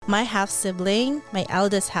My half-sibling, my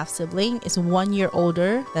eldest half-sibling, is 1 year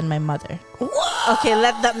older than my mother. What? Okay,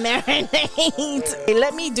 let that marinate.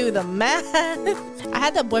 Let me do the math. I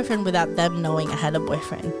had a boyfriend without them knowing I had a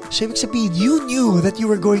boyfriend. So, ibig sabihin, you knew that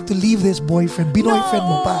you were going to leave this boyfriend. Binoyfriend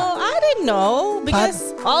mo pa. I didn't know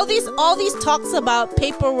because all these talks about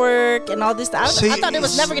paperwork and all this stuff. I thought it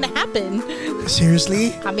was never gonna happen.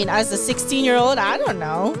 Seriously? I mean, as a 16-year-old, I don't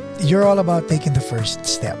know. You're all about taking the first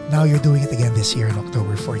step. Now you're doing it again this year on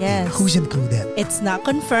October 14th. Yes. Who's included? It's not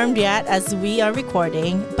confirmed yet as we are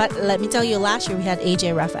recording, but let me tell you, last year we had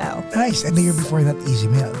AJ Raphael. Nice. And the year before that,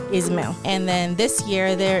 Ismael. Ismael. And then this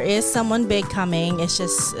year there is someone big coming. It's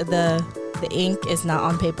just the ink is not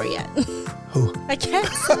on paper yet. Who? I can't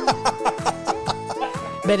say.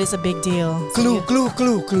 But it's a big deal. Clue.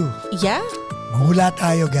 Yeah? Mahula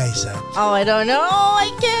tayo, guys. Oh, I don't know. I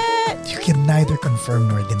can't. You can neither confirm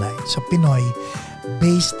nor deny. So, Pinoy,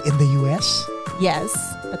 based in the US? Yes.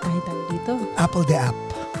 Patay tayo dito. Apple the App.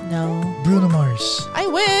 No. Bruno Mars. I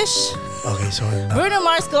wish. Okay, so no. Bruno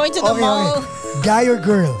Mars going to the mall. Okay. Guy or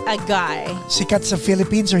girl? A guy. Sikat sa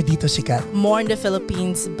Philippines or dito sikat? More in the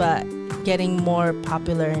Philippines, but getting more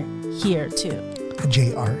popular here too.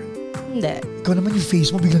 JR? Hindi. Ikaw naman yung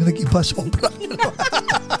face mo biglang nag-iba sobrang.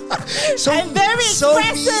 I'm very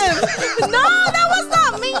expressive. No, that was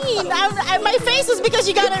not mean. My face was because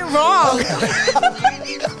you got it wrong.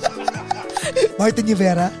 Martin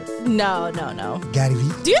Rivera? No. Gary V?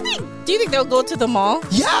 Do you think they'll go to the mall?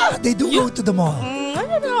 Yeah, they do go to the mall. I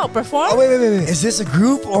don't know. Perform? Oh, wait. Is this a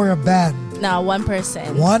group or a band? No, one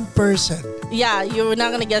person. One person. Yeah, you're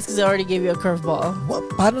not gonna guess because I already gave you a curveball.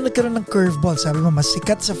 Paano nagkaroon ng curveball? Sabi mo, mas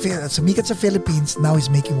sumikat sa Philippines, now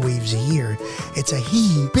he's making waves here. It's a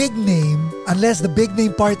he. Big name, unless the big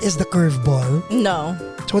name part is the curveball. No.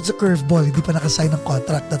 So what's the curveball? Hindi pa nakasign ng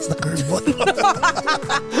contract. That's the curveball.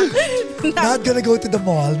 Not gonna go to the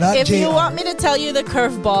mall. Not If JR. you want me to tell you the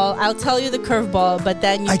curveball, I'll tell you the curveball, but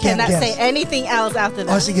then you cannot say anything else after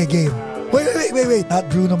that. Oh, sige, game. Wait.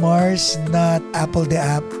 Not Bruno Mars, not Apple the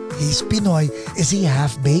App. He's Pinoy. Is he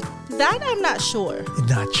half-baked? That I'm not sure.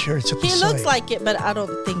 Not sure. It's a He looks like it, but I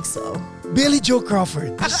don't think so. Billy Joe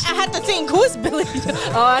Crawford. I had to think, who's Billy Joe?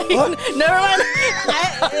 Never mind.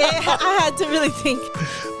 I had to really think.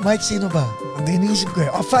 Mike, sino ba? Iniisip ko eh.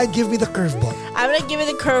 Oh, fine, give me the curveball. I'm gonna give you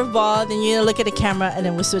the curveball, then you're gonna look at the camera, and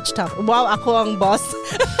then we switch top. Wow, ako ang boss.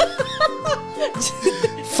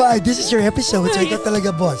 Fine, this is your episode, so ikaw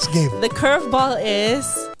talaga boss. Game. The curveball is,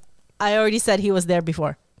 I already said he was there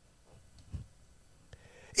before.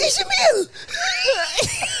 Easy meal!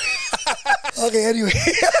 Okay, anyway.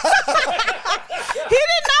 He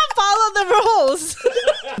did not follow the rules.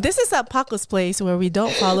 This is at Paco's place where we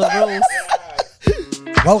don't follow rules.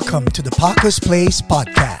 Welcome to the Paco's Place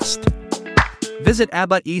podcast. Visit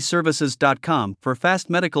abateservices.com for fast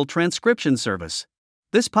medical transcription service.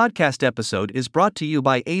 This podcast episode is brought to you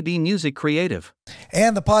by AB Music Creative.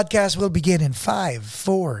 And the podcast will begin in 5,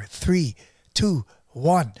 4, 3, 2,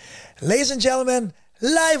 1. Ladies and gentlemen,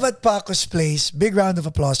 live at Paco's Place, big round of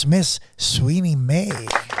applause, Miss Sweeney Mae.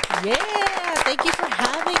 Yeah, thank you for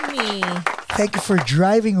having me. Thank you for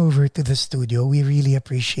driving over to the studio. We really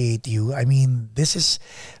appreciate you. I mean, this is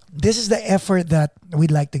the effort that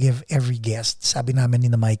we'd like to give every guest. Sabi namin ni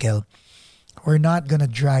na Michael, we're not gonna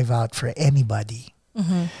drive out for anybody.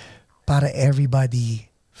 Mm-hmm. Para everybody,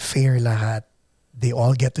 fair lahat. They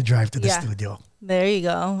all get to drive to the studio. There you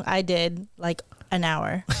go. I did like an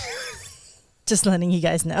hour. Just letting you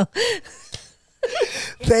guys know.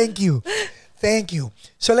 Thank you.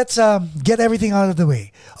 So let's get everything out of the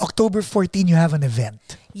way. October 14, you have an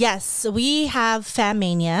event. Yes, we have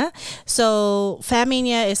FAMania. So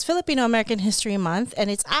FAMania is Filipino American History Month, and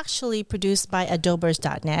it's actually produced by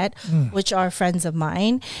adobers.net, which are friends of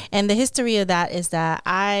mine. And the history of that is that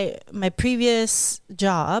my previous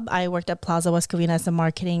job, I worked at Plaza West Covina as a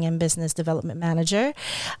marketing and business development manager.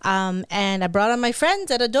 And I brought on my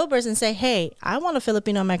friends at Adobers and say, hey, I want a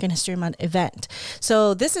Filipino American History Month event.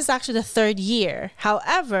 So this is actually the third year.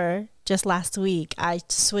 However, just last week, I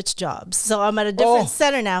switched jobs. So I'm at a different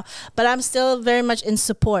center now, but I'm still very much in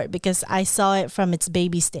support because I saw it from its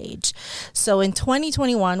baby stage. So in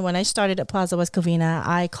 2021, when I started at Plaza West Covina,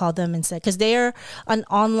 I called them and said, because they are an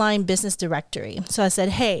online business directory. So I said,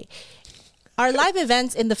 hey, are live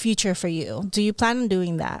events in the future for you? Do you plan on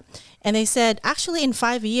doing that? And they said, actually, in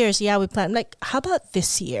 5 years, yeah, we plan. I'm like, how about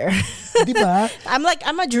this year? Diba?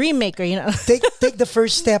 I'm a dream maker, you know. Take the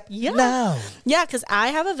first step now. Yeah, because I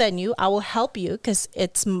have a venue. I will help you because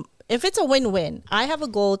if it's a win-win, I have a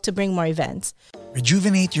goal to bring more events.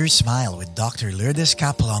 Rejuvenate your smile with Dr. Lourdes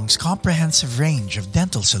Capelong's comprehensive range of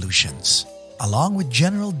dental solutions. Along with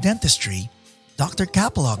general dentistry, Dr.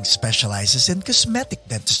 Capalong specializes in cosmetic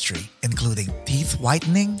dentistry, including teeth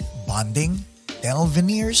whitening, bonding, dental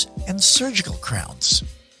veneers, and surgical crowns.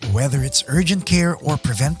 Whether it's urgent care or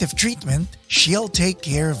preventive treatment, she'll take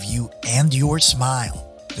care of you and your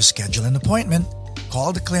smile. To schedule an appointment,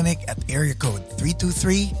 call the clinic at area code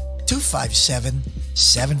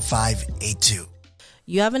 323-257-7582.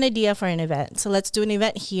 You have an idea for an event. So let's do an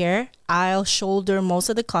event here. I'll shoulder most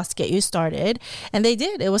of the cost to get you started. And they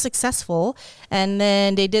did. It was successful. And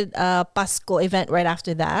then they did a Paco event right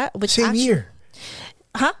after that. Which Same year.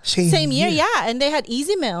 Huh? Same year, yeah. And they had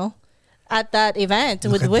Easy Meal at that event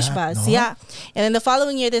with Wish Buzz. No? Yeah. And then the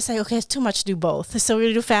following year, they said, okay, it's too much to do both. So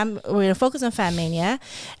we're going to focus on Fan Mania.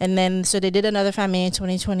 And then, so they did another Fan Mania in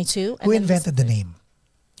 2022. Who invented the name?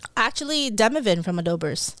 Actually, Demivin from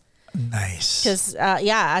Adobers. Nice. Because,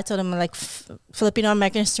 I told him, like, Filipino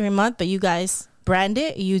American History Month, but you guys brand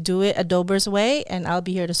it, you do it Adobers way, and I'll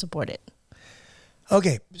be here to support it.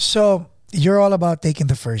 Okay, so you're all about taking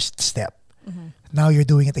the first step. Mm-hmm. Now you're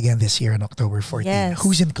doing it again this year on October 14th. Yes.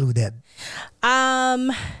 Who's included?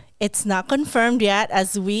 It's not confirmed yet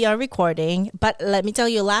as we are recording, but let me tell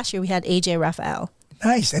you, last year we had AJ Rafael.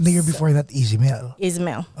 Nice. And the year before that, Easy Meal. Easy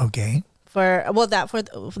Meal. Okay.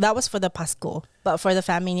 That was for the Paco, but for the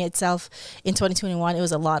Fan Mania itself in 2021, it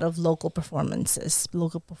was a lot of local performers.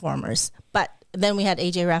 But then we had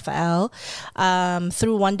AJ Rafael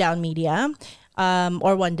through One Down Media,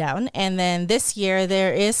 or One Down, and then this year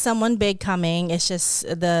there is someone big coming. It's just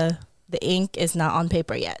the ink is not on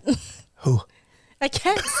paper yet. Who? I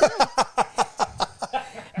can't say.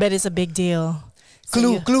 But it's a big deal.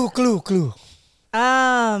 Clue.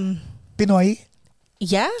 Pinoy?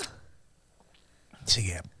 Yeah.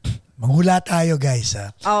 Sige. Manghula tayo, guys.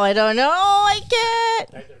 Oh, I don't know. I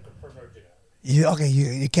can't. Neither confirm nor deny. You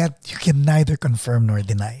can neither confirm nor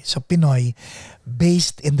deny. So Pinoy,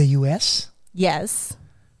 based in the US? Yes.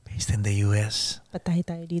 Based in the US. Patay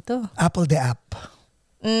tayo dito. Apple the App.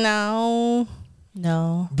 No.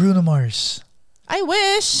 Bruno Mars. I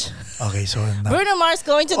wish. Okay, so Bruno Mars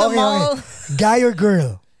going to the mall. Okay. Guy or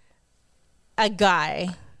girl? A guy.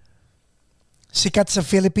 Sikat sa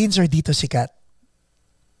Philippines or dito sikat?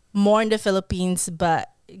 More in the Philippines,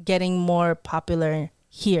 but getting more popular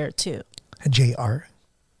here too. JR?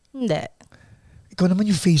 Hindi. Ikaw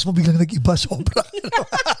naman yung face mo biglang nag-iba sobra.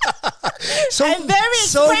 I'm very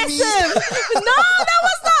expressive. No, that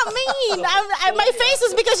was not mean. My face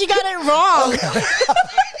was because you got it wrong. Okay.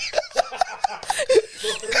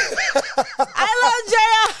 I love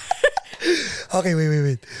JR. Okay,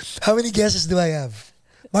 wait. How many guesses do I have?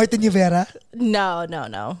 Martin Rivera? No.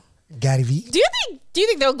 Gary V? Do you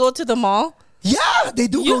think they'll go to the mall? Yeah, they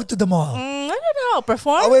do go to the mall. I don't know.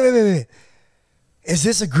 Perform? Oh, wait. Is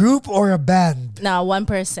this a group or a band? No, one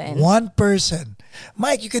person. One person.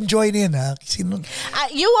 Mike, you can join in, huh?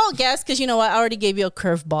 You won't guess because you know what? I already gave you a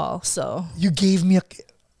curveball, so. You gave me a...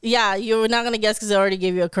 Yeah, you're not gonna guess because I already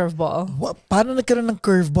gave you a curveball. Paano nagkaroon ng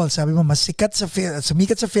curveball? Sabi mo, sumikat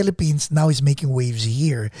sa Philippines, now he's making waves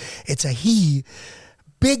here. It's a he,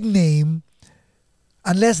 big name,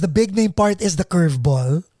 unless the big name part is the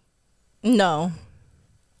curveball. No.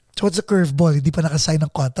 So what's the curveball? Hindi pa nakasign ng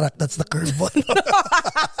contract. That's the curveball.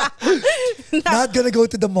 Not gonna go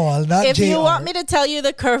to the mall. Not if JR. you want me to tell you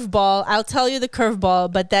the curveball, I'll tell you the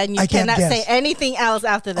curveball, but then you cannot say anything else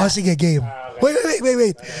after that. Oh, sige, game. Okay.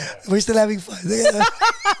 Wait. We're still having fun. Give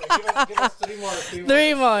us three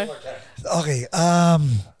more. Okay.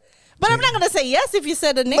 But I'm not gonna say yes if you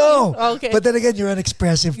said a name. No. Okay. But then again, you're an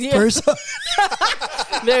expressive person.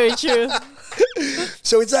 Very true.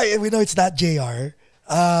 So it's like, we know it's not JR.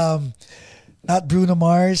 Not Bruno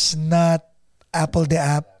Mars, not Apple the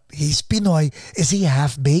App. He's Pinoy. Is he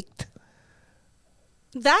half-baked?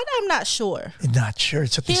 That I'm not sure. Not sure.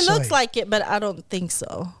 It's he looks like it, but I don't think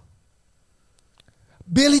so.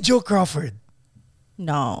 Billy Joe Crawford.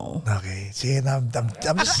 No. Okay. See, I'm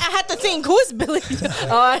just... I had to think, who's Billy?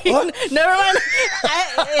 Never mind.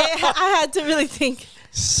 I had to really think.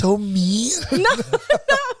 So mean? No.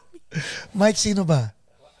 Mike, sino ba?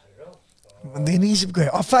 Iniisip ko.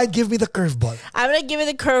 Oh, fine, give me the curveball. I'm gonna give you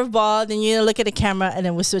the curveball, then you look at the camera, and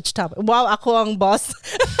then we switch topic. Wow, ako ang boss.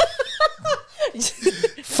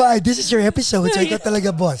 Fine, this is your episode, so ikaw talaga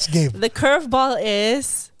boss. Game. The curveball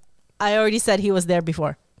is, I already said he was there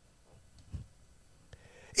before.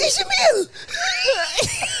 Easy Meal!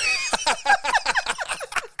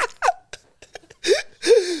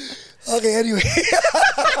 Okay, anyway.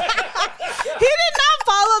 He did not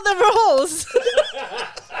follow the rules.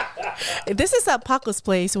 This is at Paco's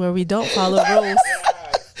place where we don't follow rules.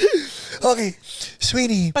 Okay,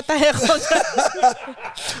 Sweeney. Patay ako.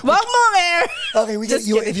 Wag mo, Mayor. Okay,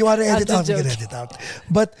 if you want to edit out, we can edit out.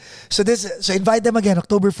 But so invite them again.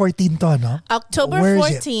 October 14th, no? October Where is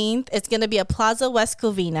 14th. It's going to be at Plaza West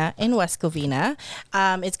Covina in West Covina.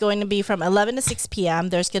 It's going to be from 11 to 6 p.m.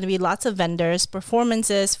 There's going to be lots of vendors,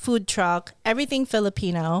 performances, food truck, everything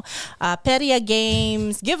Filipino, peria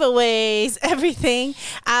games, giveaways, everything.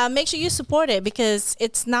 Make sure you support it because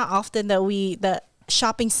it's not often that the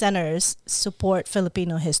shopping centers support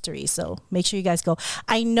Filipino history. So make sure you guys go.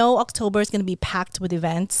 I know October is going to be packed with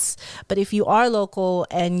events, but if you are local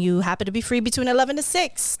and you happen to be free between 11 to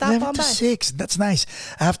 6, stop 11 on to by. 6. That's nice.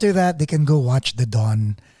 After that, they can go watch the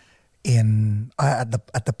dawn in at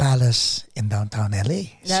the Palace in downtown LA.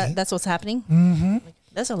 That's what's happening. Mm-hmm.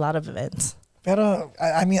 There's a lot of events. Pero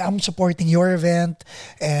I mean, I'm supporting your event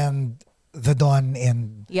and the dawn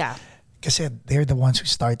in. Yeah. Kasi they're the ones who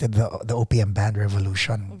started the OPM band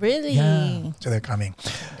revolution. Really? Yeah. So they're coming.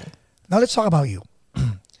 Now let's talk about you.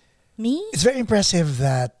 Me? It's very impressive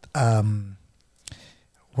that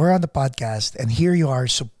we're on the podcast and here you are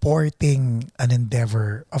supporting an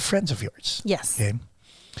endeavor of friends of yours. Yes. Okay.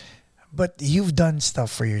 But you've done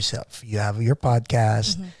stuff for yourself. You have your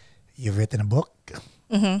podcast. Mm-hmm. You've written a book.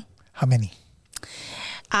 Mm-hmm. How many?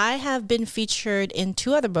 I have been featured in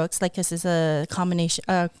 2 other books. Like this is a combination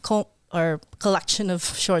or collection of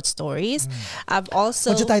short stories. I've also...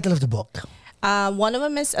 What's the title of the book? One of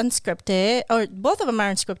them is unscripted, or both of them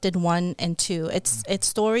are unscripted, 1 and 2. It's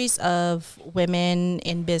stories of women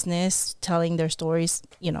in business telling their stories,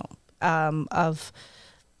 of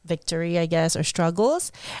victory, I guess, or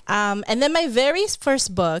struggles. And then my very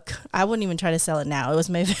first book, I wouldn't even try to sell it now. It was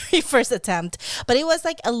my very first attempt, but it was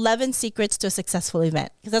like 11 secrets to a successful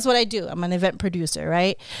event. Because that's what I do. I'm an event producer,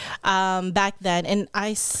 right? Back then. And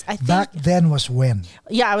I think... Back then was when?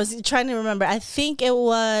 Yeah, I was trying to remember. I think it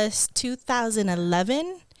was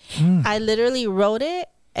 2011. I literally wrote it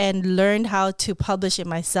and learned how to publish it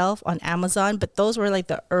myself on Amazon, but those were like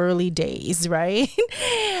the early days, right?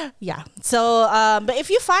 Yeah. So, but if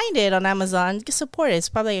you find it on Amazon, support it. It's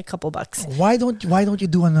probably a couple bucks. Why don't you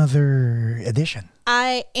do another edition?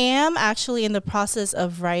 I am actually in the process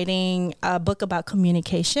of writing a book about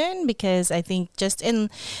communication because I think just in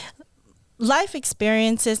life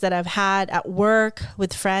experiences that I've had at work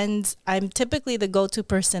with friends, I'm typically the go-to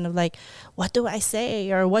person of like, what do I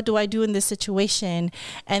say or what do I do in this situation?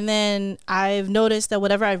 And then I've noticed that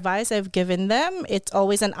whatever advice I've given them, it's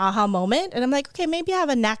always an aha moment. And I'm like, okay, maybe I have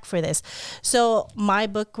a knack for this. So my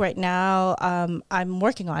book right now, I'm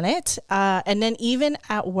working on it. And then even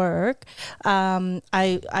at work,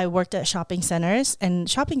 I worked at shopping centers, and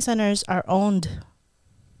shopping centers are owned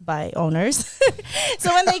by owners.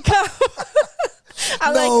 So when they come,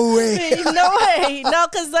 I'm no way. No way. No,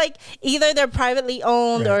 because like either they're privately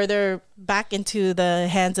owned or they're back into the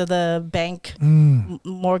hands of the bank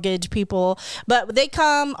mortgage people. But they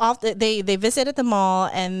come off, they visit at the mall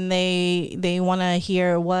and they want to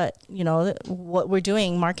hear what we're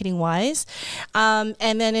doing marketing wise. And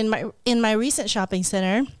then in my recent shopping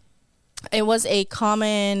center, it was a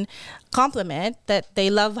common compliment that they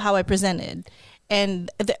love how I presented.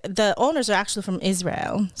 And the owners are actually from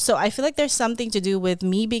Israel. So I feel like there's something to do with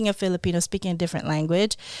me being a Filipino speaking a different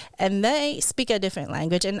language, and they speak a different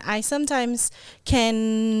language. And I sometimes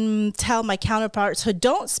can tell my counterparts who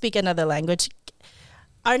don't speak another language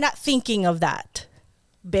are not thinking of that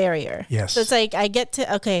barrier. Yes. So it's like I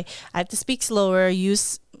have to speak slower,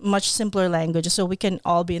 use much simpler language so we can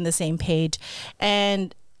all be in the same page.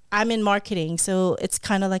 And I'm in marketing, so it's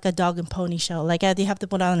kind of like a dog and pony show. Like you have to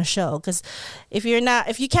put on a show, because if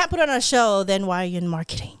you can't put on a show, then why are you in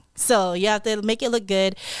marketing? So you have to make it look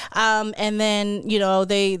good. And then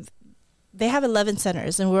they have 11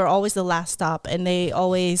 centers, and we're always the last stop, and they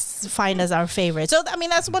always find us our favorite. So I mean,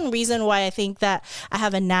 that's one reason why I think that I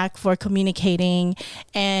have a knack for communicating,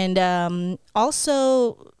 and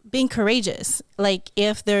also being courageous. Like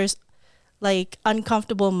if there's like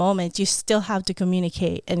uncomfortable moments, you still have to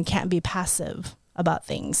communicate and can't be passive about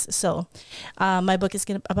things. So my book is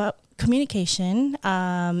about communication,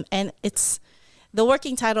 and it's the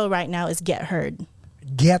working title right now is Get Heard.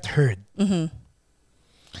 Get Heard. Mm-hmm.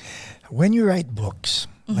 When you write books,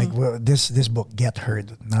 like this book, Get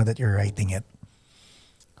Heard, now that you're writing it,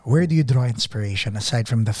 where do you draw inspiration aside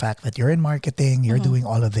from the fact that you're in marketing, you're doing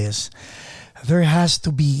all of this? There has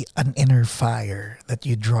to be an inner fire that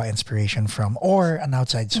you draw inspiration from, or an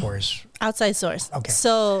outside source. Outside source. Okay.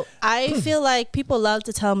 So I feel like people love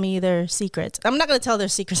to tell me their secrets. I'm not going to tell their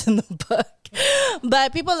secrets in the book,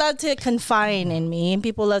 but people love to confide in me, and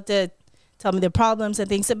people love to tell me their problems and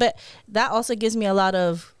things. But that also gives me a lot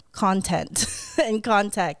of content and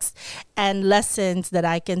context and lessons that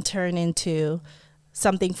I can turn into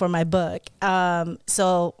something for my book.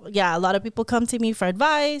 So yeah, a lot of people come to me for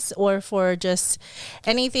advice or for just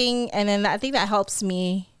anything, and then I think that helps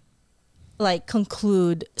me like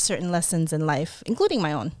conclude certain lessons in life, including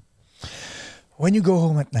my own. When you go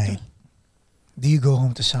home at night, do you go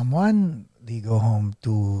home to someone? Do you go home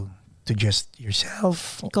to just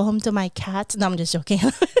yourself? Go home to my cat. No, I'm just joking.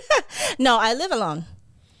 No, I live alone.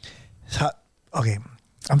 So, okay,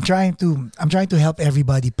 I'm trying to help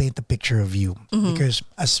everybody paint a picture of you because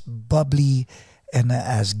as bubbly and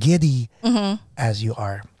as giddy as you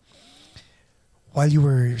are, while you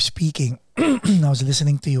were speaking, I was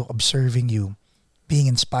listening to you, observing you, being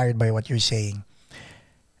inspired by what you're saying.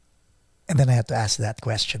 And then I had to ask that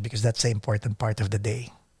question because that's the important part of the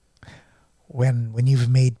day. When you've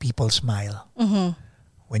made people smile,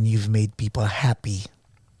 when you've made people happy,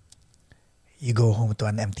 you go home to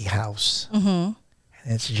an empty house. And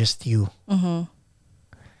it's just you.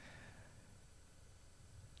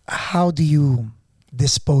 How do you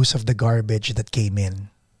dispose of the garbage that came in?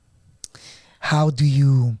 How do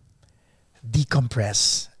you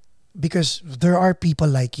decompress? Because there are people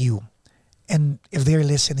like you. And if they're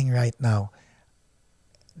listening right now,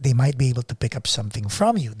 they might be able to pick up something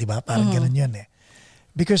from you. Diba? Parang ganun yun eh.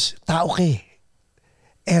 Because tao ka eh.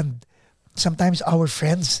 And sometimes our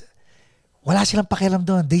friends, wala silang pakialam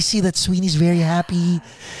doon. They see that Sweeney's very happy.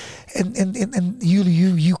 And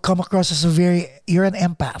you come across as you're an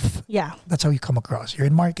empath. Yeah. That's how you come across. You're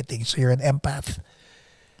in marketing, so you're an empath.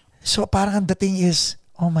 So parang ang dating is,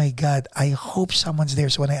 oh my God, I hope someone's there.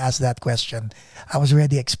 So when I asked that question, I was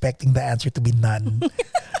already expecting the answer to be none.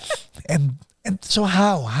 and so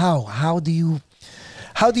how do you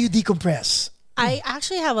decompress? I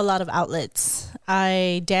actually have a lot of outlets.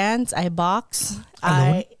 I dance, I box.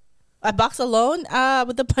 Alone? I box alone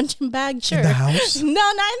with a punching bag, sure. In the house? No,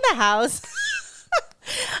 not in the house.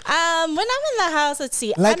 When I'm in the house, let's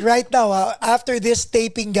see. Right now, after this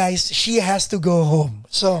taping, guys, she has to go home.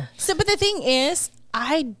 So but the thing is,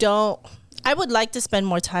 I would like to spend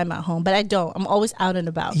more time at home, but I don't. I'm always out and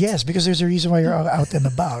about. yes, because there's a reason why you're out and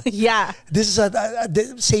about. Yeah. This is a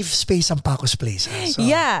safe space on Paco's place. So.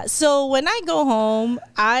 Yeah. So when I go home,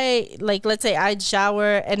 let's say I'd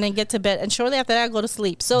shower and then get to bed, and shortly after that, I go to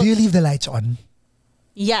sleep. So do you leave the lights on?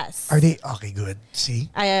 Yes. Are they okay? Good. See,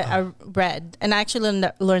 I read, and I actually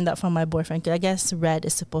learned that from my boyfriend. I guess red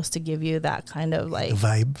is supposed to give you that kind of like the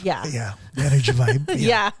vibe. Yeah. The energy vibe.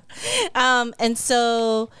 Yeah. And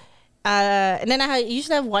so, and then I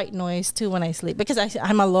usually have white noise too when I sleep because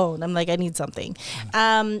I'm alone. I'm like, I need something.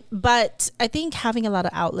 But I think having a lot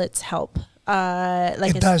of outlets help.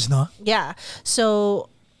 It does, no? Yeah. So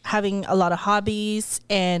having a lot of hobbies,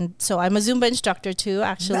 and so I'm a Zumba instructor too,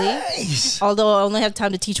 actually. Nice. Although I only have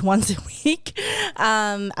time to teach once a week.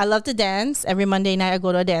 I love to dance. Every Monday night I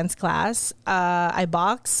go to a dance class. I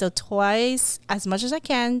box, so as much as I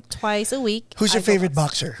can, twice a week. Who's your favorite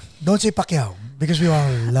boxer? Don't say Pacquiao because we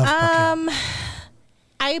all love Pacquiao.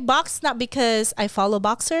 I box not because I follow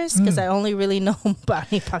boxers, because I only really know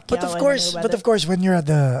Manny Pacquiao. But of course, when you're at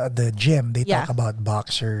the gym, they talk about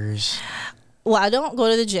boxers. Well, I don't go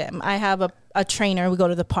to the gym. I have a trainer. We go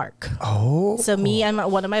to the park. Oh. So me and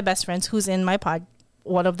one of my best friends, who's in my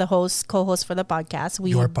one of the co-hosts for the podcast.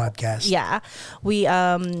 Your podcast. Yeah.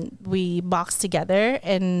 We box together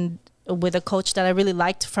and with a coach that I really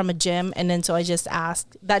liked from a gym. And then so I just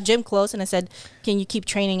asked, that gym closed, and I said, can you keep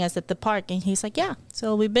training us at the park? And he's like, yeah.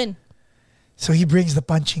 So we've been. So he brings the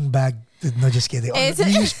punching bag. No, just kidding. You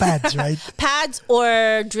use pads, right? Pads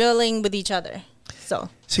or drilling with each other. So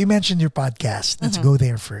you mentioned your podcast. Let's go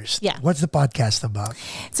there first. Yeah. What's the podcast about?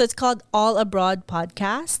 So it's called All Abroad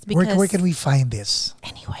Podcast. Because Where can we find this?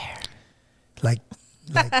 Anywhere. Like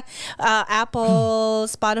Apple,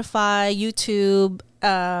 Spotify, YouTube,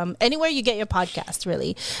 anywhere you get your podcast,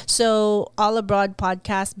 really. So All Abroad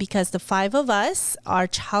Podcast, because the five of us are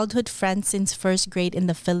childhood friends since first grade in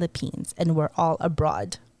the Philippines, and we're all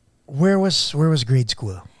abroad. Where was grade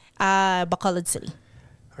school? Bacolod City.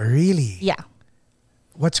 Really? Yeah.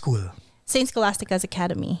 What school? St. Scholastica's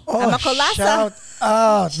Academy. Oh, shout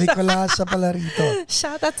out. May Colasa pala rito.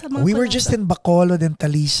 Shout out to mga We were Colasa. just in Bacolod and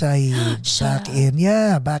Talisay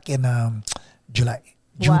back in July.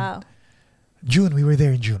 June. Wow. June, we were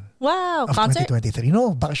there in June. Wow. Of Concert? 2023.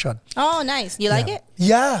 No, bakasyon. Oh, nice. You like it?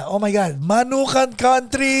 Yeah. Oh my God. Manukan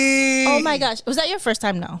country. Oh my gosh. Was that your first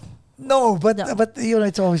time now? No, but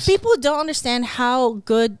it's always. People don't understand how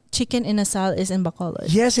good chicken inasal is in Bacolod.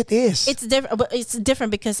 Yes, it is. It's different, but it's different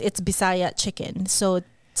because it's Bisaya chicken. So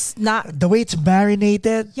it's not. The way it's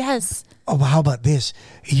marinated. Yes. Oh, how about this?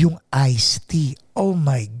 Yung iced tea. Oh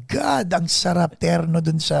my God, ang sarap terno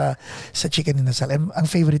dun sa chicken inasal. And ang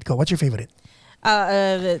favorite ko, what's your favorite?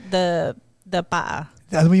 The paa.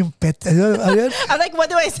 Alam mo yung pet, ano yun? I'm like, what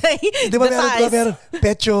do I say? Di ba meron?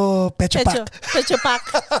 Pecho pack. Pecho pack.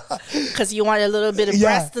 Because you want a little bit of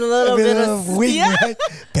breast and a little bit of wing, right?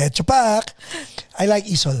 Pecho pack. I like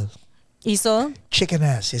isol. Isol? Chicken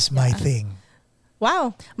ass is my thing.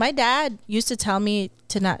 Wow. My dad used to tell me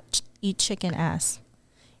to not eat chicken ass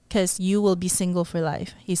because you will be single for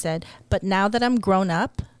life, he said. But now that I'm grown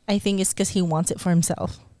up, I think it's because he wants it for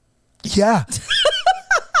himself. Yeah.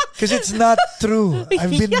 Because it's not true.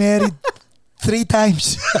 I've been married 3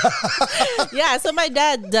 times. Yeah, so my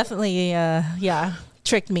dad definitely,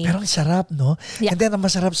 tricked me. Pero ang sarap, no? Yeah. And then ang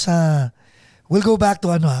masarap sa... We'll go back to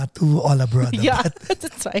to All Abroad. Yeah,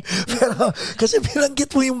 that's right. Pero kasi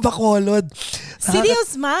binanggit mo yung Bacolod. City of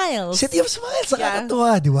Smiles. City of Smiles.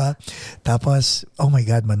 Nakakatuwa, di ba? Tapos, oh my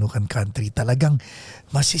God, Manukan Country. Talagang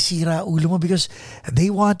masisira ulo mo because they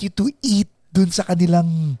want you to eat dun sa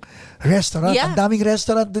kanilang restaurant. Yeah. Ang daming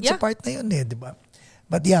restaurant dun sa part na yun di ba?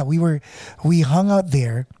 But yeah, we hung out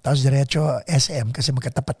there. Tapos diretso SM kasi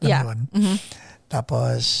magkatapat lang yun. Mm-hmm.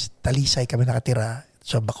 Tapos Talisay kami nakatira.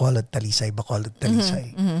 So Bacolod, Talisay.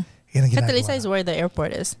 Mm-hmm. Yun ang ginagawa. Talisay is where the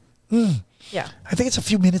airport is. Yeah. I think it's a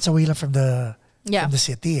few minutes away lang from the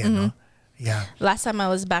city. No? Yeah. Last time I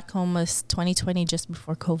was back home was 2020, just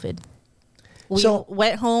before COVID. We So-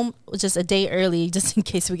 went home just a day early, just in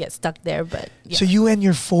case we get stuck there. But yeah. So you and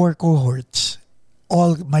your 4 cohorts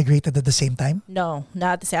all migrated at the same time? No,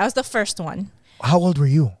 not the same. I was the first one. How old were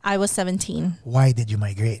you? I was 17. Why did you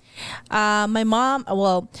migrate? My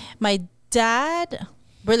dad,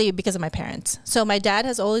 really because of my parents. So my dad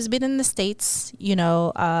has always been in the States,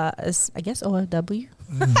 as I guess OFW.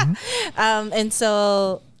 Mm-hmm. And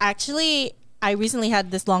so actually, I recently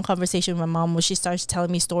had this long conversation with my mom where she starts telling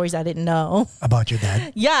me stories I didn't know. About your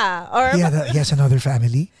dad? Yeah. He has another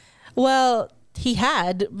family? Well, he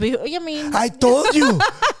had. I mean, I told you.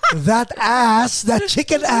 That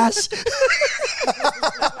chicken ass.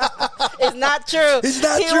 It's not true. It's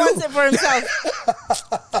not he true. wants it for himself.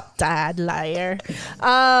 Dad, liar.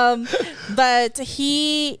 But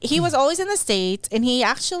he was always in the States, and he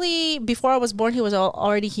actually, before I was born, he was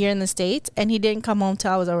already here in the States, and he didn't come home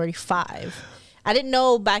till I was already 5. I didn't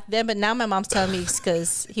know back then, but now my mom's telling me it's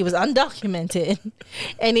because he was undocumented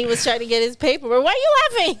and he was trying to get his paperwork. Why are you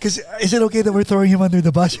laughing? Because is it okay that we're throwing him under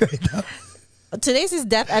the bus right now? Today's his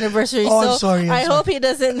death anniversary, Oh, so I'm sorry. I hope he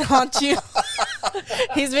doesn't haunt you.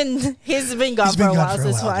 He's been gone for a while, so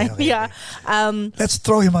it's fine. Okay. Yeah. Let's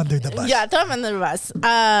throw him under the bus. Yeah, throw him under the bus.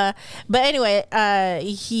 But anyway,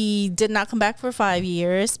 he did not come back for 5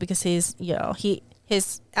 years because his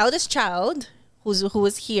eldest child, who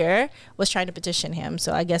was here, was trying to petition him.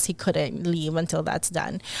 So I guess he couldn't leave until that's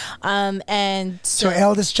done. And So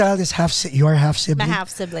eldest child is your half sibling? my half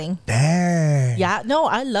sibling. Dang. Yeah, no,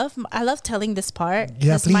 I love telling this part.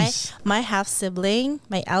 Yeah, 'cause please. My half sibling,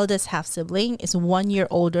 my eldest half sibling, is 1 year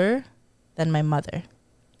older than my mother.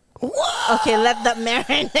 What? Okay, let that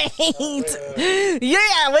marinate.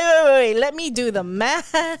 Yeah, wait. Let me do the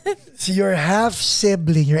math. So your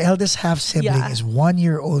eldest half sibling is 1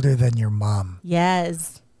 year older than your mom.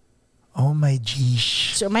 Yes. Oh my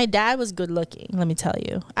geesh. So my dad was good looking, let me tell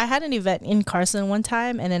you. I had an event in Carson one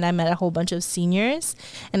time, and then I met a whole bunch of seniors,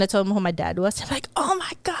 and I told them who my dad was. They're like, oh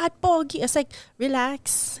my God, Bogi. I was like,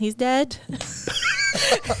 relax, he's dead.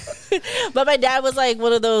 But my dad was like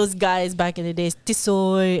one of those guys back in the days,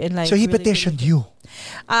 tisoy, and like. So he really petitioned you.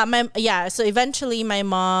 So eventually my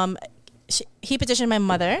mom, he petitioned my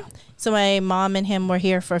mother. So my mom and him were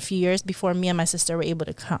here for a few years before me and my sister were able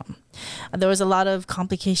to come. There was a lot of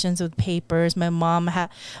complications with papers. My mom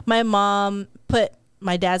put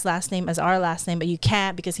my dad's last name as our last name, but you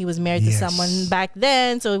can't because he was married to someone back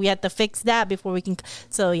then. So we had to fix that before we can.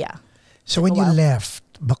 So yeah. So when you left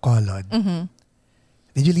Bacolod,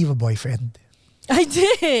 did you leave a boyfriend? I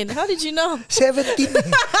did. How did you know? 17.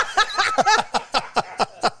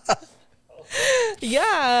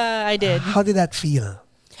 Yeah, I did. How did that feel?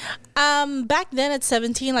 Back then at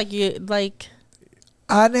 17,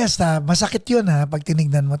 Honest masakit yun pag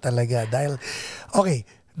tinignan mo talaga. Dahil, okay,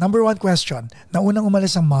 number 1 question. Naunang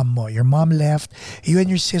umalis ang mom mo. Your mom left. You and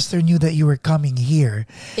your sister knew that you were coming here.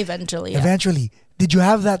 Eventually, yeah. Eventually. Did you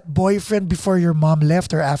have that boyfriend before your mom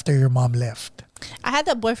left or after your mom left? I had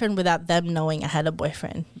that boyfriend without them knowing I had a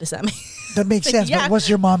boyfriend. Does that make That makes sense. Yeah. But was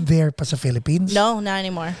your mom there pa sa Philippines? No, not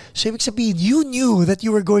anymore. So ibig sabihin, you knew that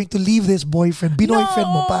you were going to leave this boyfriend. Binoyfriend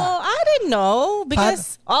mo pa. No, I didn't know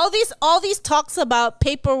because all these talks about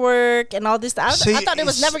paperwork and all this. I thought it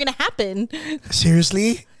was never gonna happen.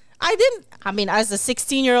 Seriously? I didn't. I mean, as a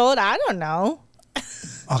 16-year-old, I don't know.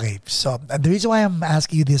 Okay, so the reason why I'm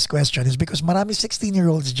asking you this question is because marami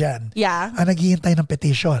 16-year-olds dyan Yeah. ang naghihintay ng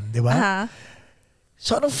petition, di ba? Uh-huh.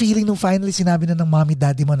 So anong feeling nung finally sinabi na ng mommy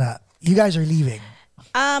daddy mo na you guys are leaving?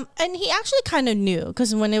 And he actually kind of knew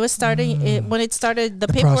because when it was starting, the The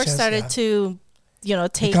paperwork process, started to,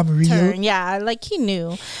 take Become real? turn. Yeah, like he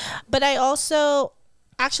knew. But I also,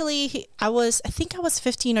 actually, I think I was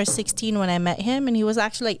 15 or 16 when I met him, and he was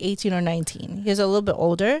actually like 18 or 19. He was a little bit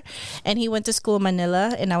older, and he went to school in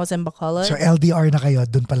Manila, and I was in Bacolod. So LDR na kayo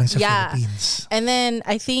dun pa lang sa Yeah. Philippines. And then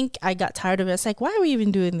I think I got tired of it. It's like, why are we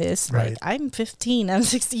even doing this? Right. Like, I'm 15, I'm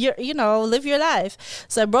 60, live your life.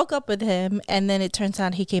 So I broke up with him, and then it turns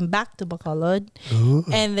out he came back to Bacolod. Ooh.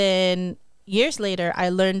 And then years later, I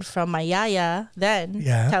learned from my yaya then,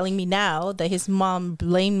 telling me now that his mom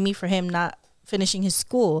blamed me for him not finishing his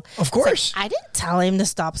school. Of course. I didn't tell him to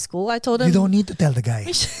stop school. I told him. You don't need to tell the guy.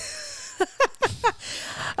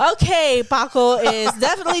 Okay, Paco is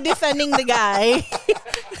definitely defending the guy.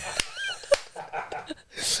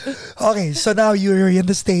 Okay, so now you're in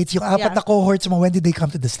the States. Yung apat na cohorts mo, when did they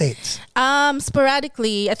come to the States?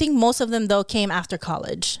 Sporadically. I think most of them though came after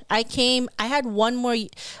college. I had one more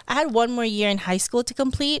year in high school to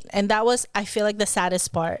complete, and that was, I feel like, the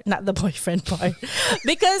saddest part, not the boyfriend part.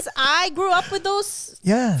 Because I grew up with those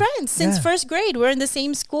friends since first grade. We're in the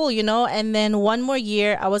same school, and then one more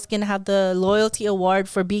year I was going to have the loyalty award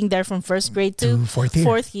for being there from first grade to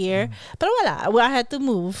fourth year. But I had to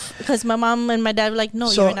move because my mom and my dad were like,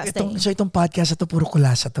 no, you're not staying. So itong podcast ito puro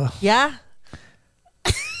kulasa to. Yeah.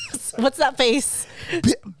 What's that face?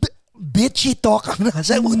 Bitchy talk ang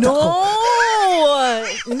nasa utak ko.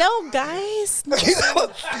 No, guys. No.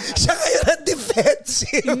 Siya kayo na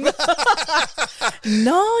defensive.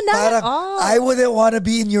 No, not Parang, at all. I wouldn't want to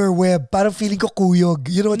be in your web. Parang feeling ko kuyog.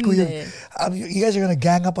 You know what kuyog? You guys are gonna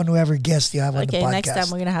gang up on whoever guest you have on the podcast. Okay, next time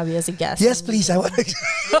we're gonna have you as a guest. Yes, please. I want to.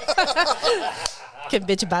 Can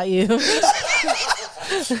bitch about you.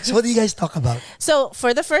 So what do you guys talk about? So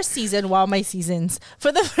for the first season,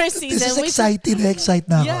 for the first season, this is exciting. Excite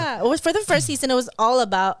na ako. Yeah, for the first season, it was all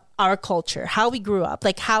about our culture, how we grew up,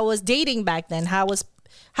 like how was dating back then, how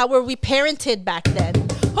were we parented back then.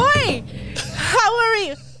 Hoy, how were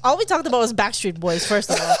we? All we talked about was Backstreet Boys, first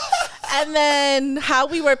of all. And then how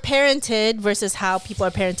we were parented versus how people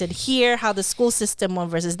are parented here, how the school system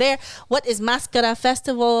went versus there. What is Mascara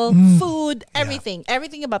Festival, food, everything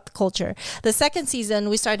about the culture. The second season,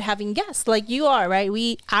 we started having guests like you are, right?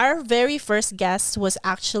 Our very first guest was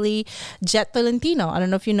actually Jet Tolentino. I don't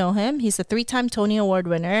know if you know him. He's a 3-time Tony Award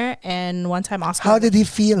winner and 1-time Oscar. How did he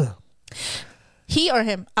feel? He or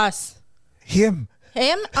him? Us. Him.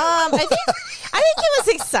 I think he was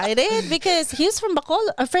excited because he's from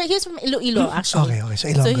Bacolod. He's from Iloilo, actually. Okay. So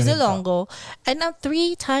Ilonggo. He's Ilonggo. And now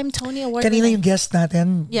 3-time Tony Award. Kanina yung guest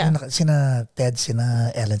natin, Yeah. sina Ted,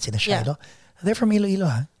 sina Ellen, sina Shiloh. They're from Iloilo,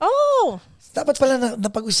 ha? Oh! Dapat pala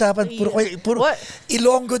napag-usapan. Puro What?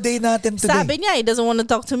 Ilonggo Day natin today. Sabi niya, he doesn't want to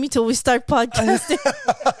talk to me till we start podcasting.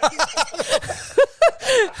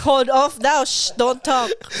 Hold off now. Shh, don't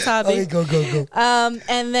talk. Sabi. Okay, go.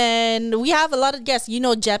 And then we have a lot of guests. You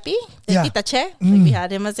know Jeppy, Yeah. Tita Che. We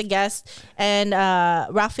had him as a guest. And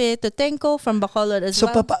Rafi Tutenko from Bacolod as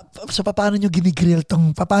well. So paano nyo ginigrill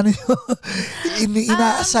tong, paano nyo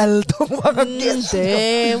inaasal tong mga guests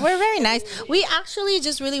nyo? We're very nice. We actually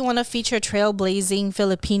just really want to feature trailblazing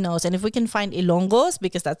Filipinos. And if we can find Ilonggos,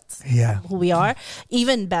 because that's who we are,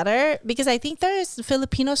 even better. Because I think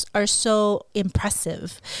Filipinos are so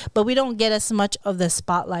impressive, but we don't get as much of the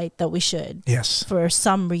spotlight that we should. Yes. For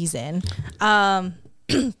some reason.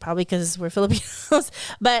 Probably because we're Filipinos,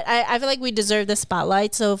 but I feel like we deserve the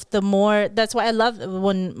spotlight. So that's why I love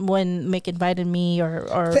when Mick invited me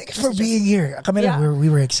or Thanks for being here. Kami lang, we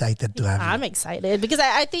were excited to have you. I'm excited because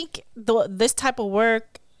I think this type of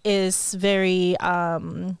work is very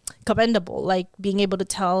commendable, like being able to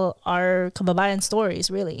tell our kababayan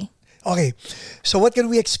stories, really. Okay, so what can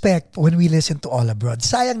we expect when we listen to All Abroad?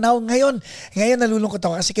 Sayang now, ngayon nalulungkot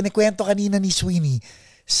ako kasi kinikwento kanina ni Sweeney,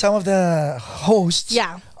 some of the hosts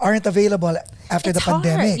aren't available after the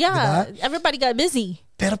pandemic. Yeah, diba? Everybody got busy.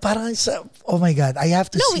 Pero parang oh my God, I have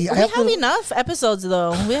to see. We have enough episodes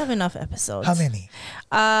though. We have enough episodes. How many?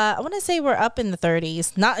 I want to say we're up in the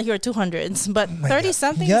 30s, not your 200s, but 30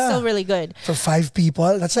 something is still really good. For 5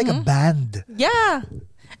 people, that's like a band. Yeah.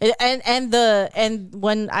 And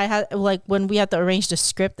when we had to arrange the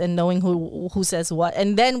script and knowing who says what,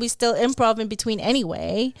 and then we still improv in between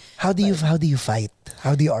anyway. How do you fight?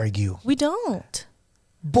 How do you argue? We don't.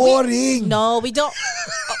 Boring. No, we don't.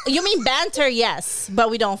 You mean banter? Yes, but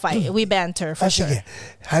we don't fight. We banter for sure. Sige.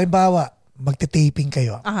 Halimbawa, magte-taping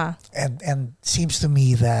kayo. Uh-huh. And seems to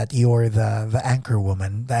me that you're the anchor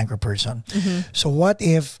woman, the anchor person. So what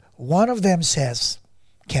if one of them says,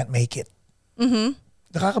 can't make it?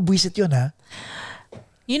 Nakakabwisit yun, ha?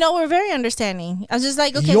 You know, we're very understanding. I was just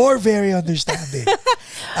like, okay. You're very understanding.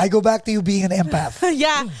 I go back to you being an empath.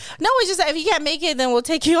 Yeah. No, it's just if you can't make it, then we'll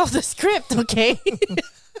take you off the script, okay?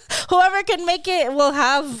 Whoever can make it will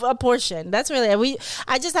have a portion. That's really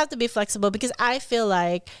I just have to be flexible because I feel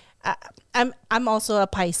like I'm also a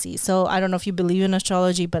Pisces, so I don't know if you believe in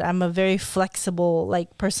astrology, but I'm a very flexible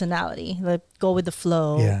like personality, like go with the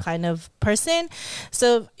flow kind of person.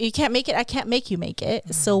 So you can't make it, I can't make you make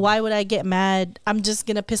it. So why would I get mad? I'm just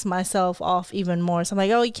gonna piss myself off even more. So I'm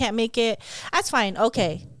like, oh, you can't make it. That's fine.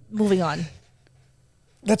 Okay, moving on.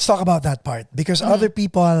 Let's talk about that part because other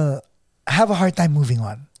people have a hard time moving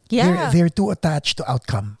on. Yeah, they're too attached to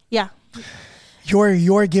outcome. Yeah.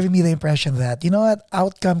 You're giving me the impression that, you know what,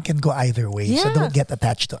 outcome can go either way. Yeah. So don't get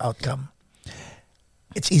attached to outcome.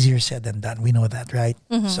 It's easier said than done. We know that, right?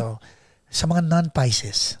 So, sa mga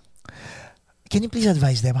non-Pisces, can you please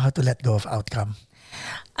advise them how to let go of outcome?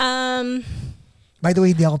 By the way,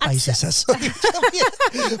 hindi ako Pisces. So,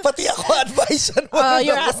 pati ako advice.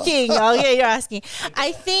 You're asking. Okay, you're asking.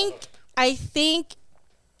 I think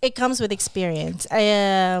it comes with experience.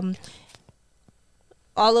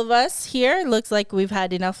 All of us here looks like we've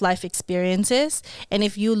had enough life experiences. And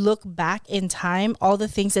if you look back in time, all the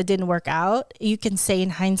things that didn't work out, you can say in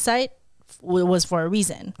hindsight, was for a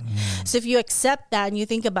reason. So if you accept that and you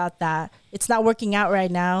think about that, it's not working out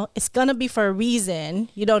right now. It's going to be for a reason.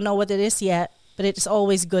 You don't know what it is yet, but it's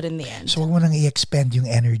always good in the end. So wag mo nang i-expend yung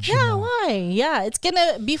energy Yeah, mo. why? Yeah, it's going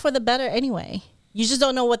to be for the better anyway. You just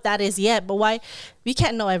don't know what that is yet. But why? We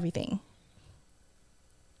can't know everything.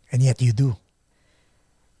 And yet you do.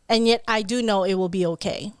 And yet I do know it will be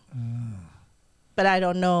okay. But I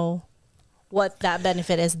don't know what that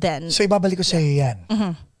benefit is then. So ibabalik ko sa'yo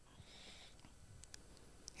yan.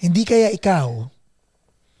 Hindi kaya ikaw,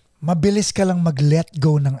 mabilis ka lang mag-let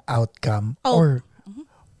go ng outcome or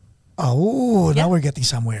now we're getting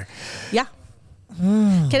somewhere. Yeah.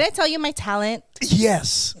 Can I tell you my talent?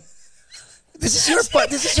 Yes. This is your part.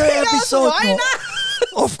 This is your episode. Why mo. not?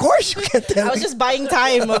 Of course you can tell I was me. just buying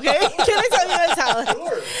time, okay? Can I tell you my talent?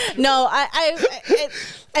 No,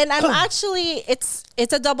 and I'm actually, it's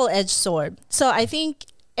a double-edged sword. So I think,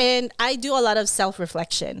 and I do a lot of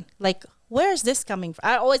self-reflection. Like, where is this coming from?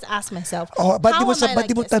 I always ask myself, Ba't di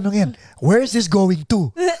mo tanungin, where is this going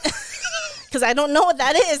to? Because I don't know what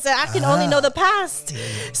that is. I can only know the past.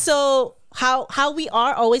 So how we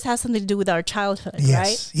are always has something to do with our childhood,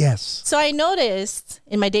 right? Yes. So I noticed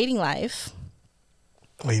in my dating life.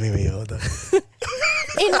 Wait, hold on.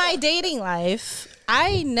 In my dating life,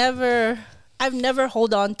 I've never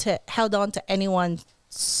held on to anyone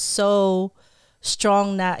so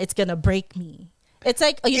strong that it's gonna break me. It's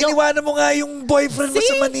like Iniwanan mo nga yung boyfriend mo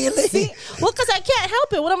sa Manila. Well, because I can't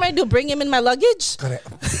help it. What am I do? Bring him in my luggage? Correct.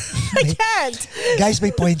 I can't. Guys,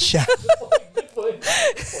 may point siya.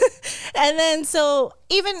 And then so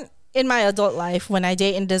even in my adult life, when I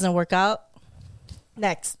date and it doesn't work out,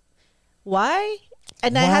 next. Why?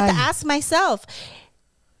 And I had to ask myself,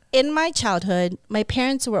 in my childhood, my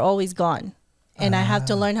parents were always gone. And I have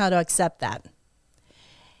to learn how to accept that.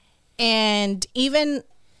 And even,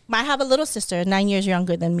 I have a little sister, 9 years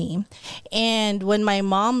younger than me. And when my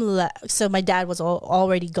mom left, so my dad was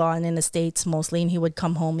already gone in the States mostly, and he would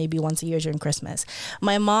come home maybe once a year during Christmas.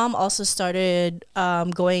 My mom also started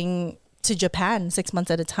going to Japan 6 months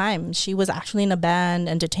at a time. She was actually in a band,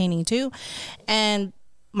 entertaining too. And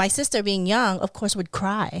my sister, being young, of course, would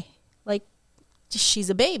cry. Like, she's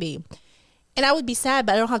a baby. And I would be sad,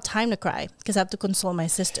 but I don't have time to cry because I have to console my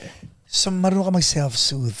sister. So, marunong ka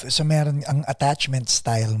mag-self-soothe. So, meron, ang attachment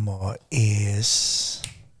style mo is,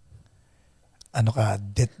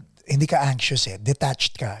 hindi ka anxious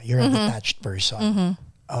detached ka. You're a detached person.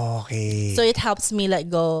 Okay. So, it helps me let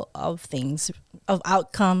go of things, of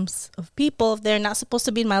outcomes, of people. If they're not supposed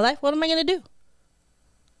to be in my life, what am I going to do?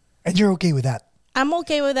 And you're okay with that? I'm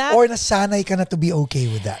okay with that. Or nasanay ka na to be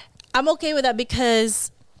okay with that? I'm okay with that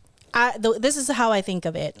because this is how I think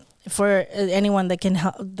of it. For anyone that can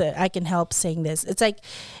help, that I can help saying this, it's like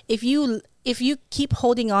if you keep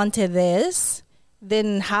holding on to this,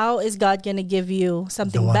 then how is God going to give you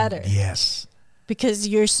something better? Yes. Because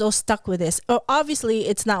you're so stuck with this. Or obviously,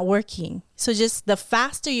 it's not working. So just the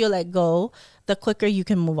faster you let go, the quicker you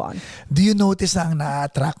can move on. Do you notice na ang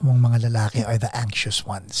na-attract mong mga lalaki are the anxious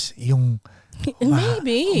ones? Yung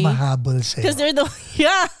maybe mahabol sa'yo. Because they're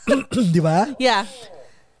Di ba? Yeah.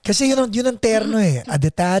 Kasi yun ang terno A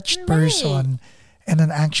detached person and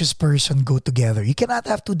an anxious person go together. You cannot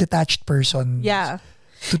have two detached person. Yeah.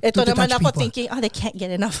 Two Ito naman detached ako people. thinking, they can't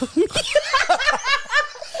get enough of me.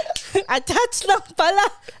 Attached lang pala.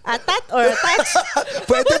 Attached.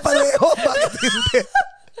 Pwede pareho. Bakit hindi?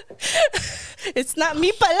 It's not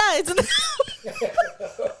me pala. It's not.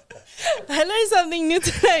 I learned something new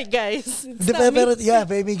tonight, guys. It's not me. Pero yeah,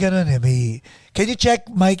 maybe ganun eh. Can you check,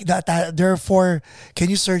 Mike, there are 4, can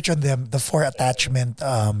you search on them, the 4 attachment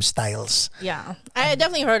styles? Yeah. I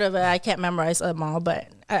definitely heard of it. I can't memorize them all, but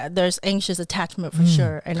there's anxious attachment for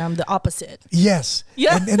sure. And I'm the opposite. Yes.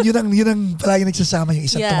 Yeah. And yun ang palagi nagsasama, yung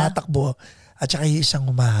isang Yeah. tumatakbo at saka yung isang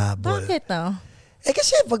humahabol. Bakit no?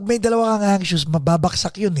 Kasi pag may dalawa kang anxious,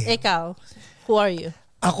 mababaksak yun eh. Ikaw, who are you?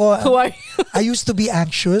 Ako, Who are you? I used to be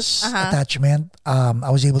anxious attachment.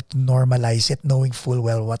 I was able to normalize it knowing full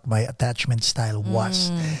well what my attachment style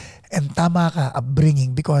was. And tama ka,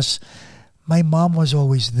 upbringing, because my mom was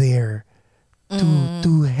always there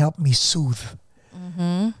to help me soothe.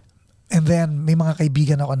 And then may mga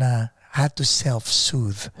kaibigan ako na had to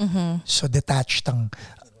self-soothe. So detached ang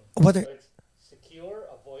Secure,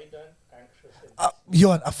 avoidant, anxious, and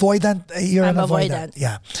yun, avoidant, you're I'm an avoidant.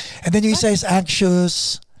 Yeah. And then yung isa is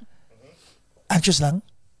anxious. Anxious lang?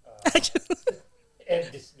 and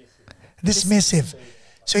dismissive. Dismissive.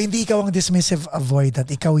 So hindi ikaw ang dismissive avoidant,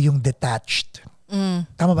 ikaw yung detached.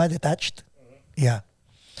 Tama ba, detached? Yeah.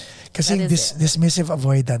 Kasi That yung is it. dismissive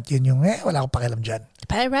avoidant, yun yung, wala akong pakialam dyan.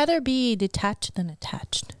 But I'd rather be detached than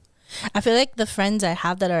attached. I feel like the friends I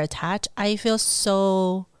have that are attached, I feel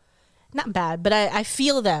so, not bad, but I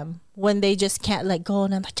feel them when they just can't let go.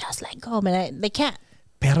 And I'm like, just let go. But they can't.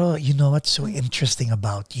 Pero you know what's so interesting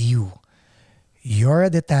about you? You're a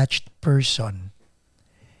detached person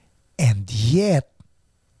and yet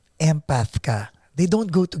empath ka. They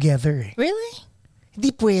don't go together eh. Really?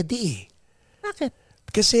 Hindi pwede eh. Bakit?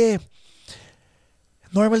 Kasi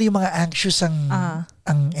normally yung mga anxious ang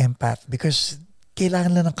empath because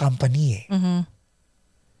kailangan lang ng company eh.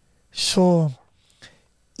 So,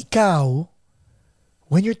 ikaw,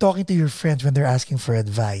 when you're talking to your friends, when they're asking for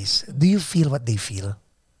advice, do you feel what they feel?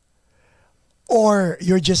 Or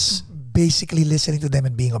you're just basically listening to them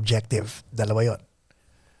and being objective? Dalawa yon.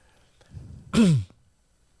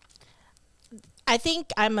 I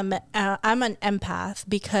think I'm an empath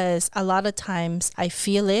because a lot of times I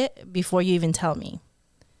feel it before you even tell me.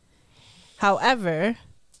 However,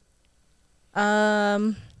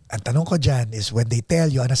 Ang tanong ko dyan is when they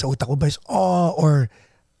tell you, nasa utak mo ba is, or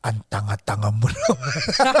ang tanga-tanga mo naman.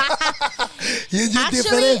 Yun yung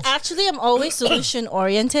difference. actually, I'm always solution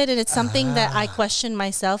oriented, and it's something that I question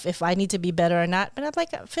myself if I need to be better or not. But I'm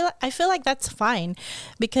like, I feel like that's fine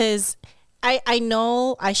because I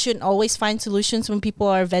know I shouldn't always find solutions when people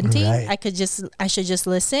are venting. Right. I should just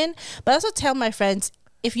listen. But I also tell my friends,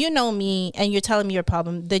 if you know me and you're telling me your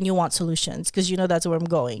problem, then you want solutions because you know that's where I'm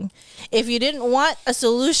going. If you didn't want a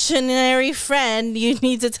solutionary friend, you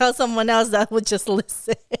need to tell someone else that would just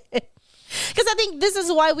listen. Because I think this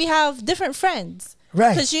is why we have different friends.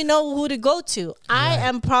 Right. Because you know who to go to. I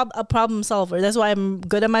am a problem solver. That's why I'm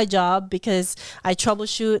good at my job because I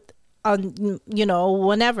troubleshoot on,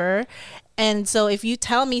 whenever. And so if you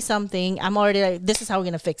tell me something, I'm already like, this is how we're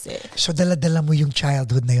going to fix it. So dala-dala mo yung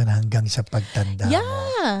childhood na yun hanggang sa pagtanda mo.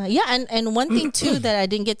 Yeah. And one thing too that I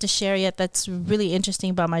didn't get to share yet that's really interesting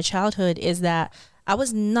about my childhood is that I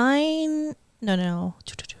was 11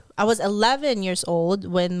 years old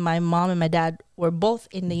when my mom and my dad were both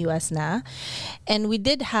in the US na. And we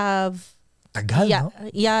did have Tagal, no?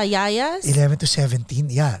 yayas. 11 to 17,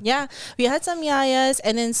 yeah. Yeah, we had some yayas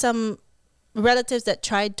and then some relatives that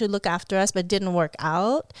tried to look after us but didn't work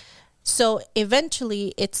out. So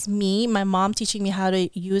eventually it's me, my mom teaching me how to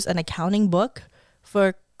use an accounting book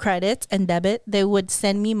for credits and debit. They would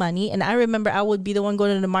send me money and I remember I would be the one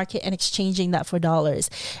going to the market and exchanging that for dollars.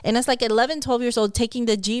 And it's like 11, 12 years old taking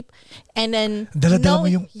the Jeep and then Dala-dala mo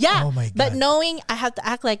yung, yeah, oh my God. but knowing I have to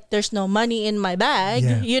act like there's no money in my bag,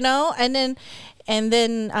 and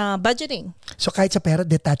then budgeting. So kahit sa pera,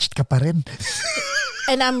 detached ka pa rin.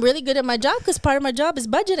 And I'm really good at my job because part of my job is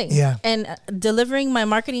budgeting. Yeah. And delivering my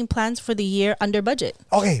marketing plans for the year under budget.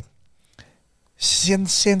 Okay.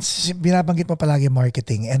 Since binabanggit mo palagi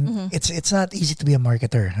marketing and it's not easy to be a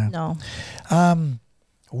marketer. Huh? No.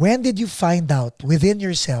 When did you find out within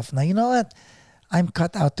yourself, now you know what? I'm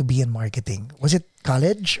cut out to be in marketing. Was it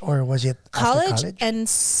college or was it after college? And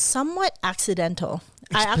somewhat accidental.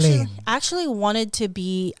 Explain. I actually wanted to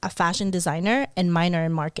be a fashion designer and minor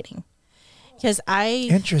in marketing. Because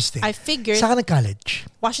Interesting. I figured Saan ka nag-college?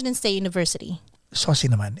 Washington State University. Saucy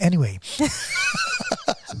naman. Anyway.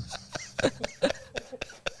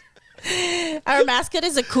 I our mascot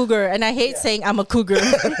is a cougar, and I hate saying I'm a cougar.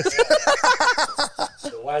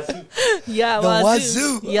 The wazoo. Yeah, The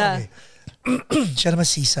wazoo. Yeah. Okay. Siya naman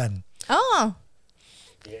season. Oh.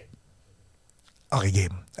 Yeah. Okay,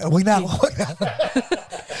 game. Wag na ako. Wag na ako.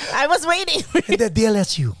 I was waiting. Hindi,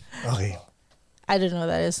 DLSU. Okay. I don't know what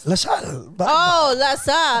that is. Lasal. Oh,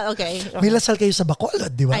 Lasa. Okay. May Lasal kayo sa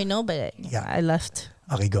Bacolod, di ba? I know, but Yeah. I left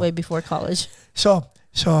Okay, go. way before college. So,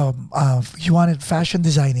 you wanted fashion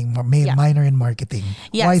designing, Yeah. minor in marketing.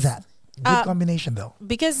 Yes. Why that? Good combination though.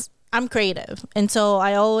 Because I'm creative. And so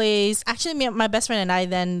I always, actually, my best friend and I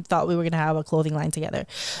then thought we were going to have a clothing line together.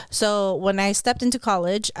 So when I stepped into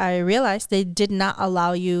college, I realized they did not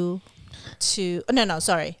allow you to,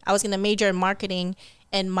 sorry. I was going to major in marketing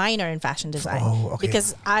and minor in fashion design. Oh, okay.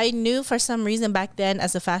 Because I knew for some reason back then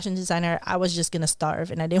as a fashion designer, I was just going to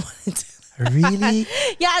starve and I didn't want to do that. Really?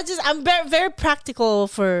 Yeah, I'm very, very practical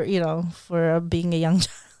for being a young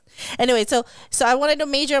child. Anyway, so I wanted to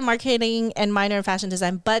major in marketing and minor in fashion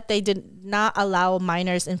design, but they did not allow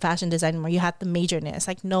minors in fashion design anymore. You had to major in it. It's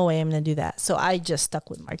like, no way I'm going to do that. So I just stuck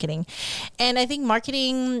with marketing. And I think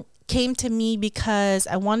marketing came to me because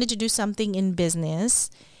I wanted to do something in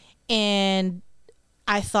business. And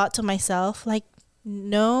I thought to myself, like,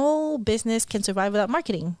 no business can survive without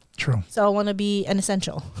marketing. True. So I want to be an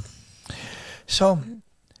essential. So,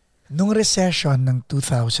 nung recession ng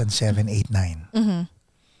 2007, 8, 9,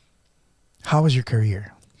 how was your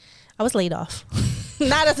career? I was laid off.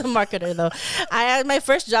 Not as a marketer though. My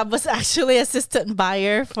first job was actually assistant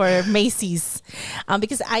buyer for Macy's,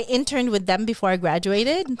 because I interned with them before I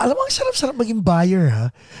graduated. Alam mo, ang sarap-sarap maging buyer, ha?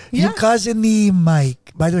 Yeah. Yung cousin ni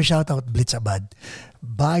Mike, by the way, shout out Blitzabad.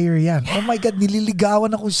 Buyer yan. Oh my God, nililigawan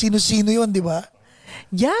na kung sino-sino yun, di ba?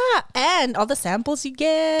 Yeah, and all the samples you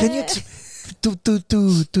get. Can you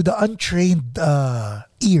to the untrained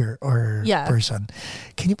ear or Yeah. person,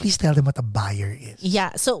 can you please tell them what a buyer is?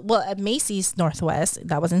 Yeah. So, well, at Macy's Northwest,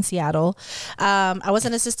 that was in Seattle, I was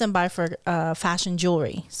an assistant buyer for fashion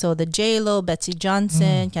jewelry. So the J-Lo, Betsy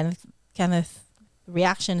Johnson, Kenneth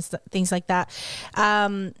Reactions, things like that.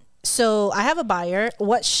 So I have a buyer.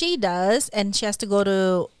 What she does, and she has to go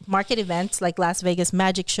to market events like Las Vegas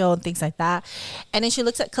Magic Show and things like that. And then she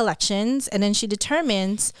looks at collections, and then she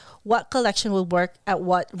determines what collection will work at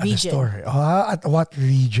what At the region. store. At what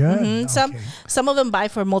region? Some Okay. some of them buy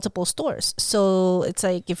for multiple stores. So it's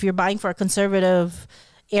like if you're buying for a conservative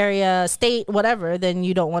area, state, whatever, then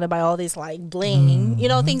you don't want to buy all these like bling,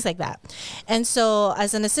 things like that. And so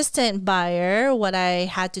as an assistant buyer, what I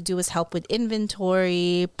had to do was help with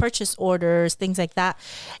inventory, purchase orders, things like that.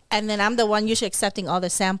 And then I'm the one usually accepting all the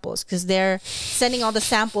samples because they're sending all the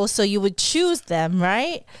samples so you would choose them,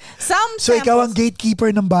 right? So ikaw ang gatekeeper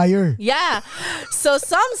ng buyer. Yeah. So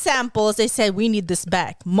some samples, they said, we need this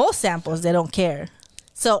back. Most samples, they don't care.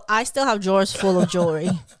 So I still have drawers full of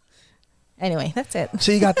jewelry. Anyway, that's it.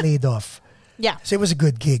 So you got laid off. Yeah. So it was a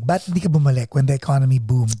good gig. Ba't hindi ka bumalik when the economy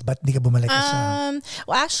boomed? Ba't hindi ka bumalik sa...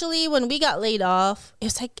 Well, actually, when we got laid off, it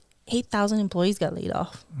was like 8,000 employees got laid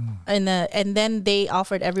off. And then they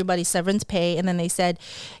offered everybody severance pay. And then they said,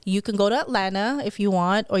 you can go to Atlanta if you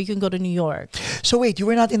want, or you can go to New York. So wait, you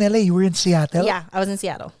were not in LA, you were in Seattle? Yeah, I was in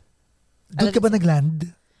Seattle. Doon ka ba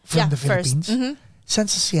nagland from the first. Philippines? Saan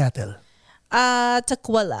sa Seattle?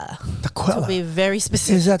 Tacuela. Tacuela. To be very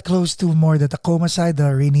specific. Is that close to more the Tacoma side,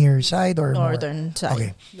 the Rainier side, or Northern more? side.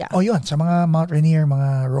 Okay. Yeah. Oh, yun. Sa mga Mount Rainier,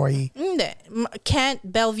 mga Roy. Hindi. Kent,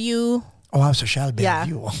 Bellevue. Oh, wow. Social Yeah.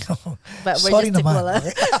 Bellevue. But we're Sorry just naman. Tacuela.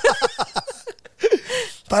 Okay.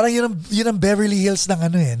 Parang yun ang Beverly Hills ng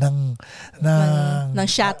ng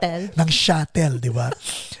shuttle. ng shuttle, di ba?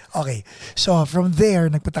 Okay. So, from there,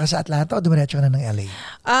 nagpunta ka sa Atlanta o dumiretso ka na ng LA?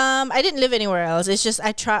 I didn't live anywhere else. It's just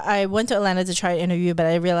I went to Atlanta to try to interview, but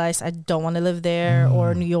I realized I don't want to live there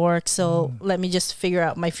or New York. So let me just figure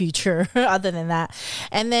out my future other than that.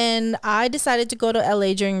 And then I decided to go to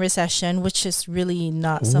LA during recession, which is really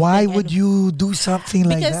not something. Why would you do something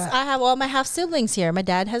like Because that? I have all my half siblings here. My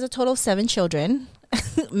dad has a total of 7 children.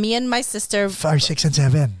 Me and my sister. Are 6 and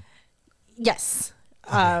 7? Yes.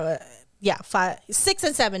 Yeah, 6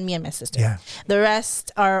 and 7, me and my sister. Yeah. The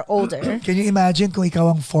rest are older. Can you imagine kung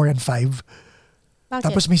ikaw ang 4 and 5? Bakit?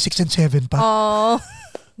 Tapos may 6 and 7 pa? Oh.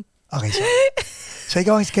 Okay, so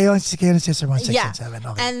kayo and sister mo, 6 Yeah. and 7.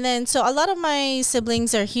 Okay. And then, so a lot of my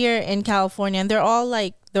siblings are here in California, and they're all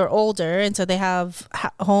like, they're older, and so they have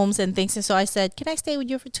homes and things. And so I said, can I stay with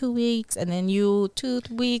you for 2 weeks? And then you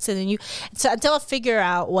 2 weeks, and then you. So until I figure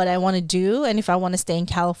out what I want to do and if I want to stay in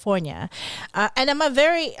California. And I'm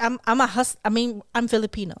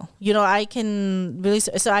Filipino. I can really.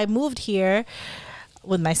 So I moved here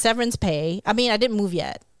with my severance pay. I mean, I didn't move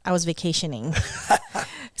yet. I was vacationing.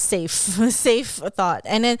 safe safe thought.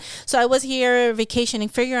 And then so I was here vacationing,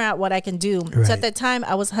 figuring out what I can do. Right. So at that time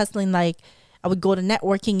I was hustling, like I would go to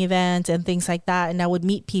networking events and things like that, and I would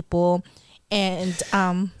meet people. And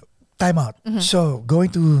Time out. So going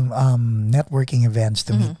to networking events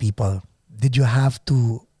to meet people, did you have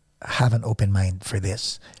to have an open mind for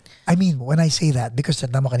this? I mean, when I say that, because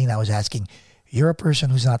tanda mo kanina I was asking, you're a person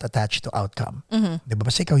who's not attached to outcome. Diba?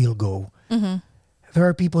 Basta ikaw, you'll go. There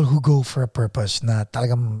are people who go for a purpose na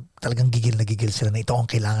talagang gigil na gigil sila na ito ang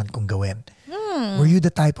kailangan kong gawin. Were you the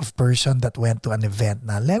type of person that went to an event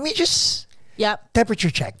na let me just temperature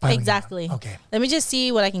check? Parang exactly. Ganun. Okay. Let me just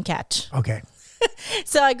see what I can catch. Okay.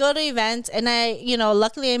 So I go to events, and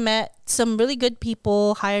luckily I met some really good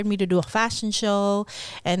people, hired me to do a fashion show,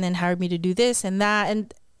 and then hired me to do this and that.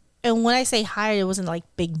 And when I say hired, it wasn't like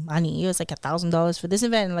big money. It was like $1,000 for this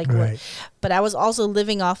event. Like, right. But I was also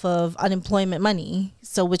living off of unemployment money,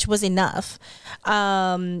 so which was enough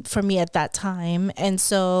for me at that time. And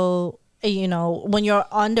so, when you're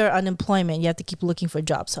under unemployment, you have to keep looking for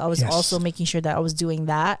jobs. So I was also making sure that I was doing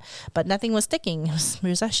that, but nothing was sticking. It was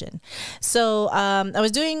recession. So I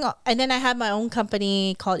was doing, and then I had my own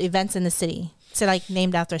company called Events in the City. So like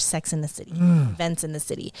named after Sex in the City, Events in the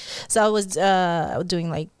City. So I was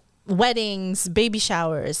doing like weddings, baby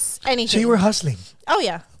showers, anything. So you were hustling? Oh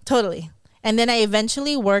yeah, totally. And then I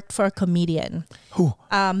eventually worked for a comedian. Who?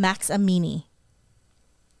 Max Amini.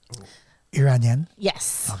 Iranian?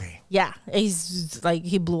 Yes. Okay. Yeah, he's like,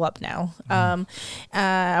 he blew up now.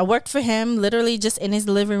 I worked for him literally just in his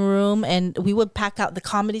living room, and we would pack out the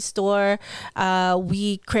Comedy Store.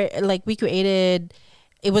 We created.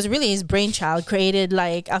 It was really his brainchild. Created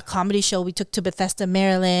like a comedy show. We took to Bethesda,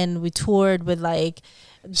 Maryland. We toured with like.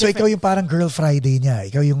 So ikaw yung parang Girl Friday niya.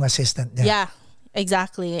 Ikaw yung assistant niya. Yeah,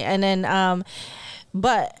 exactly. And then,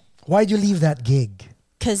 but. Why'd you leave that gig?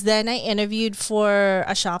 Because then I interviewed for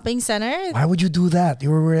a shopping center. Why would you do that?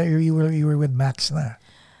 You were with Max na.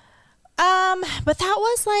 But that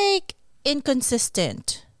was like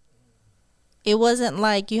inconsistent. It wasn't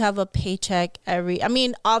like you have a paycheck every. I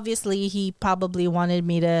mean, obviously he probably wanted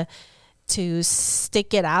me to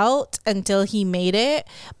stick it out until he made it,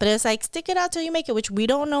 but it's like stick it out till you make it, which we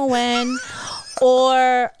don't know when.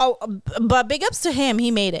 But big ups to him, he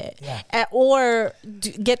made it.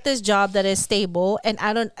 Get this job that is stable. And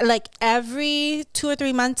I don't like every 2 or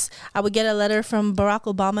 3 months I would get a letter from Barack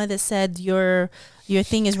Obama that said your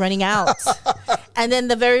thing is running out. And then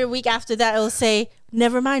the very week after that it will say,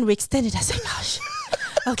 never mind, we extended. I said, gosh,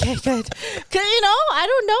 okay, good. Because I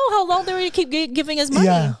don't know how long they're going to keep giving us money.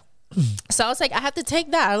 Yeah. So I was like, I have to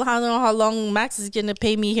take that. I don't know how long Max is gonna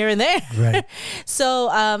pay me here and there. Right. So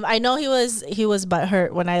I know he was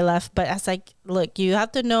butthurt when I left, but I was like, look, you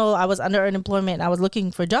have to know I was under unemployment. I was looking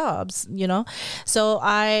for jobs, So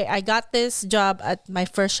I got this job at my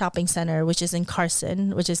first shopping center, which is in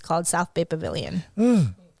Carson, which is called South Bay Pavilion.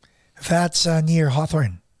 That's near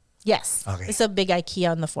Hawthorne. Yes. Okay. It's a big IKEA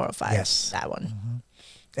on the 405. Yes. That one.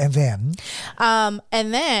 And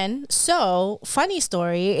then, so funny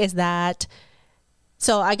story is that,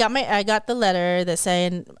 so I got the letter that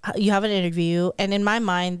saying you have an interview, and in my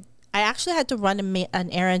mind, I actually had to run an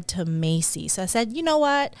errand to Macy's. So I said, you know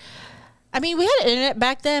what? I mean, we had internet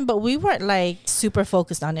back then, but we weren't like super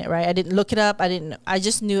focused on it, right? I didn't look it up. I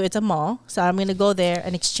just knew it's a mall. So I'm going to go there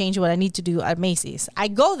and exchange what I need to do at Macy's. I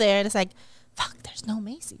go there and it's like, fuck, there's no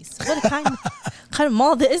Macy's. What kind of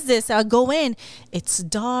mall is this? I'll go in. It's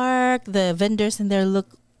dark. The vendors in there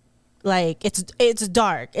look like it's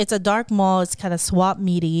dark. It's a dark mall. It's kind of swap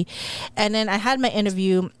meaty. And then I had my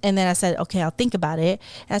interview, and then I said, okay, I'll think about it.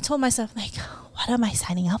 And I told myself, like, what am I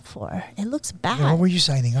signing up for? It looks bad. Yeah, what were you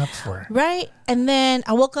signing up for? Right. And then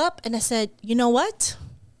I woke up and I said, you know what?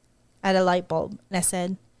 I had a light bulb, and I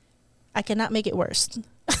said, I cannot make it worse.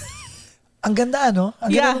 Ang ganda, ano?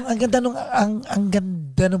 Ang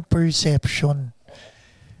ganda nung perception.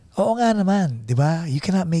 Oo nga naman, di ba? You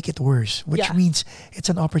cannot make it worse, which means it's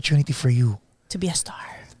an opportunity for you to be a star.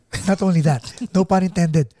 Not only that, no pun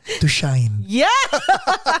intended, to shine. Yeah.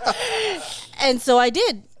 And so I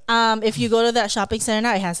did. If you go to that shopping center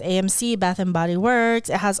now, it has AMC, Bath and Body Works.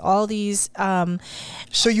 It has all these.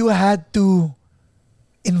 So you had to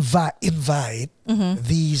invite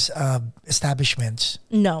these establishments.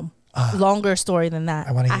 No. Longer story than that.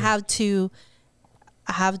 I have to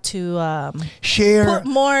share, put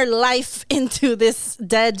more life into this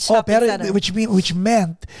dead shopping center. Which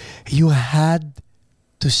meant you had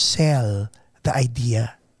to sell the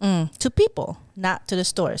idea to people, not to the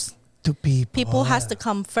stores. To people. People has to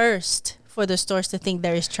come first for the stores to think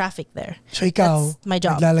there is traffic there. So ikaw, that's my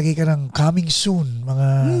job. Naglalagay ka ng coming soon,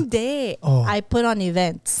 mga... Hindi. Oh. I put on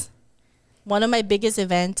events. One of my biggest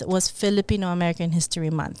events was Filipino American History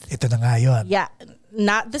Month. Ito na nga yun. Yeah,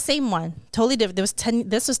 not the same one. Totally different.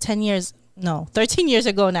 This was 10 years. No, 13 years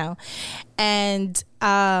ago now, and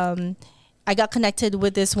I got connected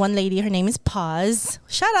with this one lady. Her name is Paz.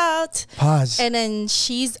 Shout out. Paz. And then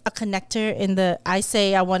she's a connector in the. I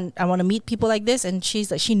say I want to meet people like this, and she's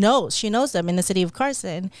like she knows them in the city of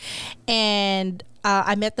Carson, and.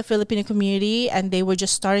 I met the Filipino community, and they were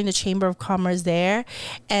just starting the Chamber of Commerce there.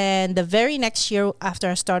 And the very next year after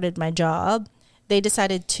I started my job, they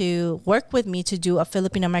decided to work with me to do a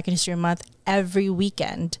Filipino American History Month every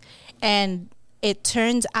weekend. And it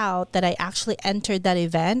turns out that I actually entered that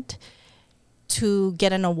event to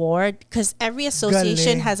get an award, because every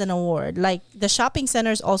association Galing. has an award. Like the shopping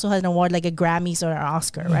centers also has an award, like a Grammys or an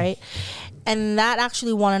Oscar, right? And that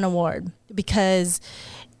actually won an award because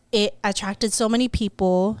it attracted so many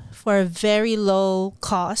people for a very low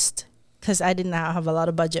cost, because I didn't have a lot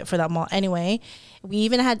of budget for that mall. Anyway, we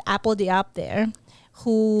even had Apple the App there,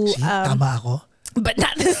 who See, tama ako. but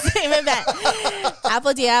not the same event.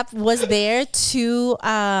 Apple the App was there to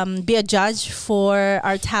be a judge for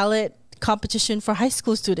our talent competition for high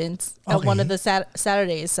school students at one of the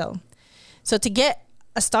Saturdays. So to get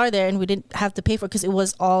a star there, and we didn't have to pay for it because it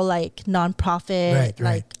was all like nonprofit,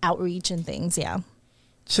 like outreach and things. Yeah.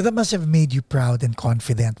 So that must have made you proud and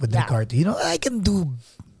confident with regard to, I can do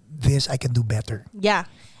this, I can do better. Yeah.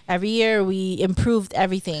 Every year we improved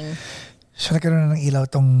everything. So nagkaroon na ng ilaw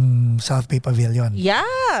tong South Bay Pavilion.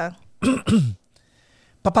 Yeah.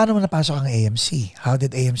 Paano mo napasok ang AMC? How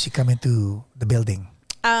did AMC come into the building?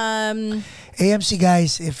 AMC,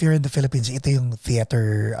 guys, if you're in the Philippines, ito yung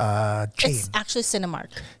theater chain. It's actually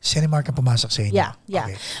Cinemark. Cinemark ang pumasok sa inyo? Yeah.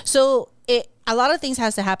 Okay. So a lot of things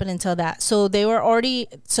has to happen until that. So they were already,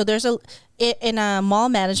 there's in a mall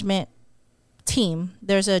management team,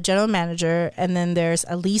 there's a general manager, and then there's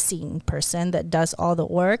a leasing person that does all the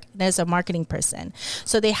work. There's a marketing person.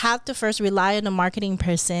 So they have to first rely on a marketing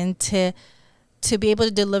person to be able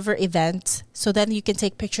to deliver events, so then you can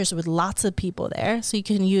take pictures with lots of people there. So you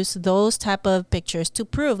can use those type of pictures to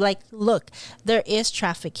prove, like, look, there is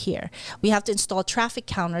traffic here. We have to install traffic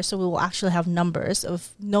counters, so we will actually have numbers of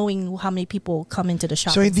knowing how many people come into the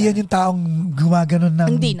shopping So hindi yan yung taong gumaganon ng...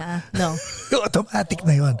 Hindi na, no. Automatic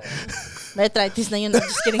na yun. Arthritis na yun.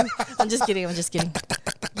 I'm just kidding.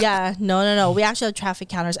 Yeah, no. We actually have traffic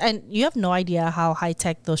counters, and you have no idea how high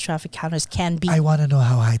tech those traffic counters can be. I want to know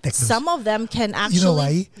how high tech those... Some of them can actually... You know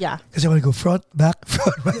why? Yeah. Because I want to go front, back.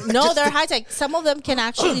 No, they're high tech. Some of them can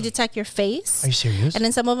actually detect your face. Are you serious? And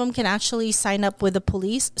then some of them can actually sign up with the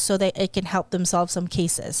police so that it can help them solve some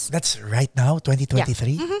cases. That's right now,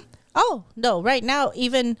 2023? Yeah. Mm-hmm. Oh, no. Right now,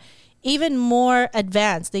 even more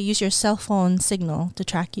advanced. They use your cell phone signal to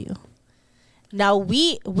track you. Now,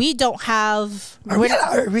 we don't have... Are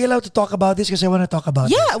we allowed to talk about this? Because I want to talk about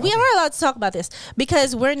this. Yeah, we are allowed to talk about this.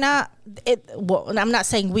 Because we're not... Well, I'm not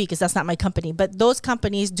saying we, because that's not my company. But those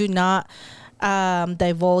companies do not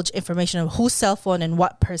divulge information of whose cell phone and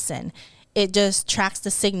what person. It just tracks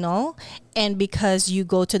the signal. And because you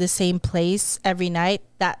go to the same place every night,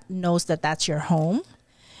 that knows that that's your home.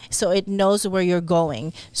 So it knows where you're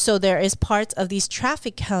going. So there is parts of these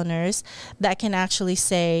traffic counters that can actually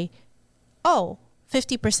say...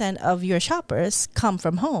 50% of your shoppers come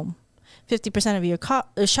from home. 50% of your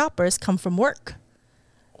shoppers come from work.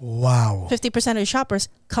 Wow. 50% of your shoppers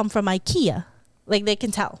come from IKEA. Like, they can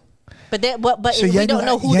tell. But so we don't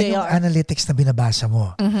know who they are. Yan yung analytics na binabasa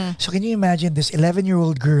mo. Mm-hmm. So can you imagine this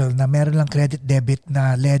 11-year-old girl na meron lang credit debit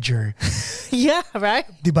na ledger? Yeah, right?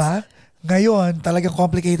 Diba? Ngayon, talagang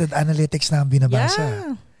complicated analytics na ang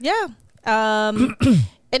binabasa. Yeah.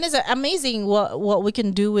 And it's amazing what we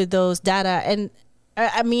can do with those data. And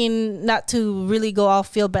I mean, not to really go off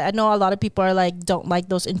field, but I know a lot of people are like, don't like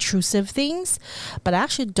those intrusive things, but I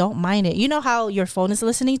actually don't mind it. You know how your phone is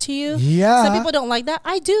listening to you? Yeah. Some people don't like that.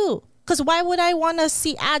 I do. Because why would I want to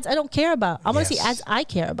see ads I don't care about? I want to see ads I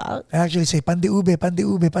care about. I actually say, pandiube.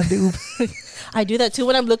 I do that too.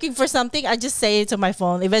 When I'm looking for something, I just say it to my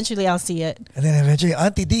phone. Eventually, I'll see it. And then eventually,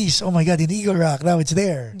 Auntie D's, oh my God, in Eagle Rock, now it's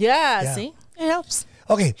there. Yeah. See? It helps.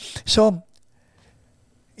 Okay, so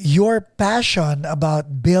your passion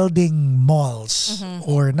about building malls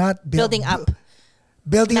or not building up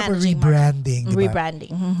or rebranding. Diba?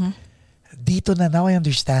 Rebranding. Mm-hmm. Dito na, now I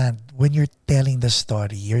understand when you're telling the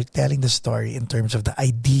story in terms of the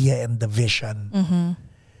idea and the vision. Mm-hmm.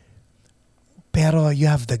 Pero you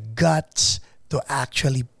have the guts to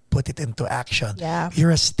actually put it into action. Yeah.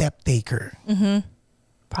 You're a step taker. Mm-hmm.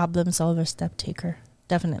 Problem solver, step taker.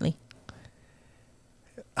 Definitely.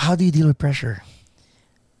 How do you deal with pressure?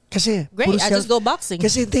 Kasi great, I just go boxing.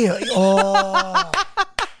 Kasi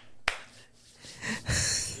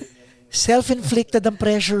Self-inflicted ang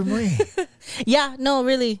pressure mo eh. Yeah, no,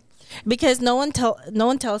 really. Because no one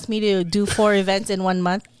tells me to do 4 events in 1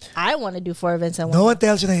 month. I want to do 4 events in 1 No one month.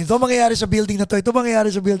 tells you na, ito mangyayari sa building na to, ito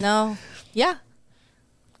mangyayari sa building. No. Yeah.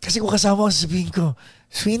 Kasi kung kasama ko, sasabihin ko,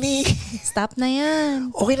 Sweeney, Stop na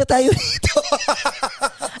yan. okay na tayo dito.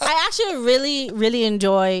 I actually really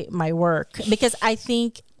enjoy my work because I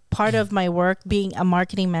think part of my work being a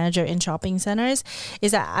marketing manager in shopping centers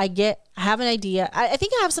is that I have an idea. I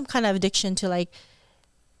think I have some kind of addiction to like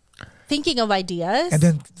thinking of ideas And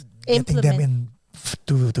then getting them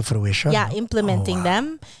Implement. to fruition. yeah, implementing Oh, wow.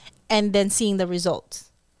 them and then seeing the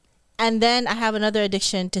results. And then I have another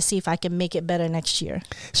addiction to see if I can make it better next year.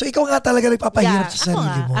 So ikaw nga talaga nagpapahirap sa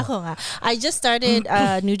sarili mo. Ako nga. I just started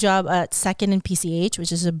a new job at Second and PCH, which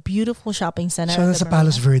is a beautiful shopping center. So in nasa the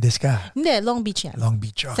Palos Marina. Verdes ka? Hindi, Long Beach yan. Long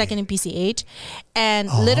Beach, okay. Second and PCH. And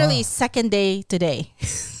literally second day today.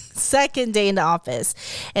 Second day in the office.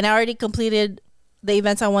 And I already completed the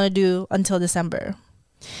events I want to do until December.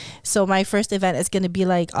 So my first event is going to be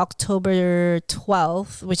like October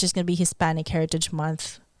 12th, which is going to be Hispanic Heritage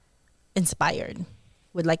Month inspired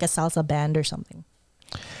with like a salsa band or something.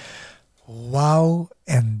 Wow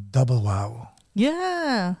and double wow.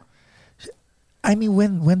 Yeah. I mean,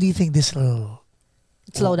 when do you think this will...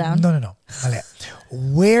 Slow down. No. Mali.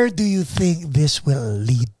 Where do you think this will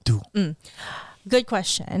lead to? Good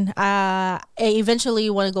question. I eventually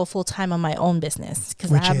want to go full time on my own business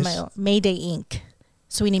because I Which have is? my own Mayday Inc.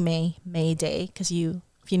 Sweeney Mae, Mayday. Because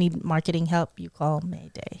if you need marketing help, you call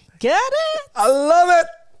Mayday. Get it? I love it!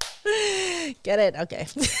 Get it? Okay.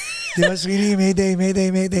 Di ba, Sweeney?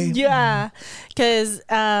 Mayday. Yeah. Because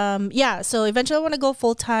so eventually I want to go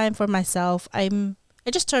full time for myself. I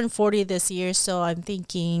just turned 40 this year, so I'm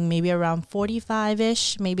thinking maybe around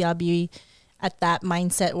 45-ish. Maybe I'll be at that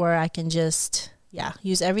mindset where I can just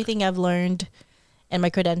use everything I've learned and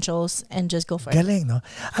my credentials and just go for it. Galing, no?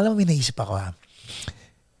 Alam mo, may naisip ako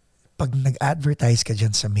pag nag-advertise ka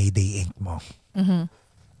dyan sa Mayday Inc. mo,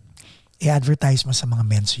 i-advertise mo sa mga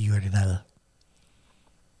men's urinal.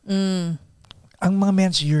 Ang mga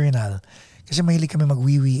men's urinal, kasi mahilig kami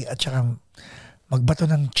magwiwi at saka magbato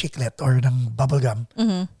ng chiclet or ng bubblegum.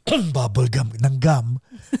 Bubblegum, ng gum.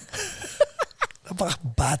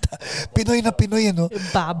 Napakabata. Pinoy na Pinoy, ano?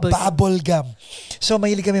 Bubblegum. So,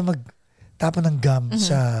 mahilig kami magtapon ng gum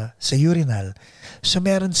sa urinal. So,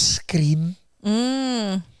 meron screen.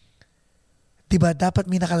 Diba, dapat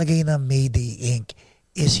may nakalagay na Mayday Inc.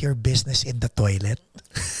 Is your business in the toilet?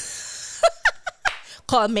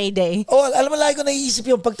 Call Mayday. Oh, alam mo, lagi ko naiisip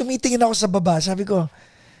yun. Pag tumitingin ako sa baba, sabi ko,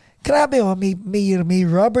 grabe may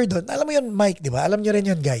rubber doon. Alam mo yun, Mike, di ba? Alam nyo rin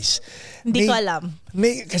yun, guys. Hindi ko alam.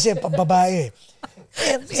 Kasi pambabae.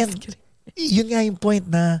 And yun nga yung point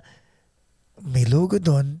na may logo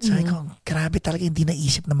doon. Sabi ko, grabe talaga hindi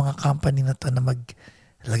naisip ng mga company na to na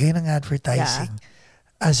maglagay ng advertising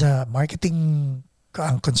as a marketing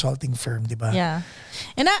consulting firm, di ba? Yeah.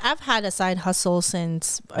 And I've had a side hustle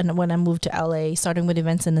since when I moved to LA, starting with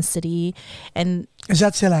events in the city. And Is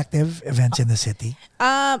that still active, events in the city?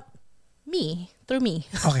 through me.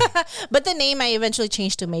 Okay. But the name I eventually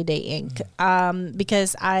changed to Mayday Inc.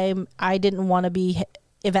 Because I didn't want to be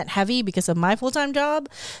event heavy because of my full-time job.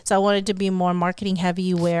 So I wanted to be more marketing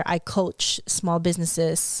heavy where I coach small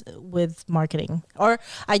businesses with marketing. Or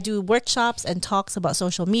I do workshops and talks about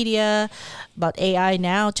social media, about AI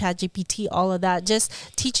now, ChatGPT, all of that. Just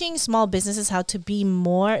teaching small businesses how to be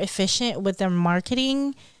more efficient with their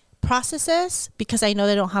marketing processes because I know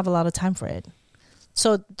they don't have a lot of time for it.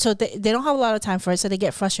 So they don't have a lot of time for it, so they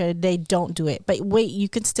get frustrated. They don't do it. But wait, you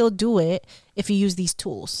can still do it if you use these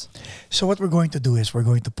tools. So what we're going to do is we're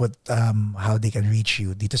going to put how they can reach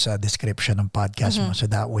you dito sa description ng podcast mo, so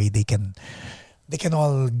that way they can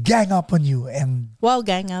all gang up on you and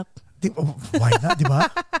Gang up. why not, di ba?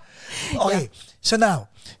 Okay. So now,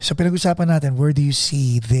 pinag-usapan natin, where do you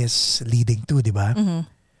see this leading to, di ba?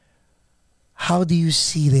 How do you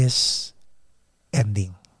see this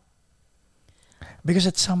ending? Because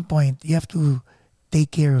at some point, you have to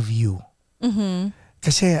take care of you.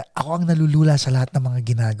 Kasi ako ang nalulula sa lahat ng mga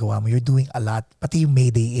ginagawa mo. You're doing a lot. Pati yung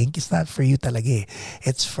Mayday Inc. It's not for you talaga eh.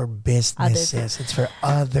 It's for businesses. It's for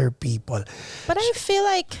other people. But I feel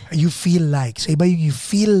like... You feel like. So iba yung you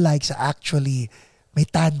feel like sa actually may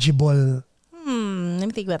tangible... let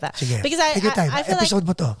me think about that. Sige. Because Take your time. I feel Episode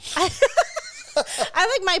mo to. I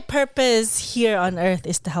like my purpose here on earth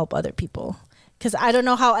is to help other people. Because I don't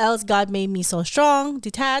know how else God made me so strong,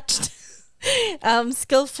 detached,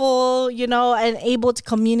 skillful, and able to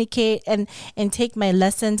communicate and take my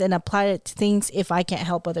lessons and apply it to things if I can't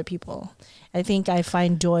help other people. I think I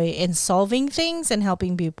find joy in solving things and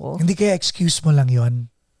helping people. Hindi kaya excuse mo lang yon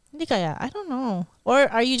Hindi kaya. I don't know.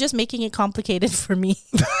 Or are you just making it complicated for me?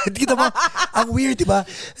 Kita mo, ang weird, di ba?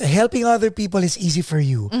 Helping other people is easy for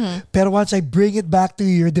you. Pero once I bring it back to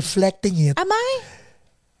you, you're deflecting it. Am I?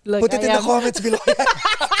 Look, Put it in the comments below.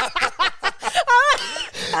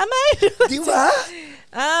 Am I? Di ba?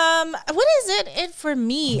 What is it for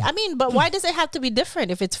me? I mean, but why does it have to be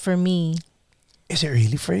different if it's for me? Is it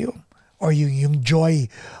really for you? Or yung joy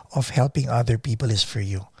of helping other people is for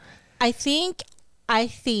you? I think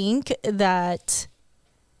that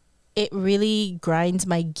it really grinds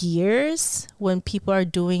my gears when people are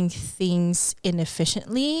doing things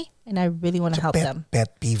inefficiently, and I really want to help them.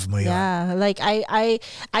 Pet peeve mo yun. Yeah, like I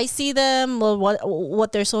see them, well,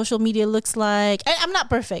 what their social media looks like. I'm not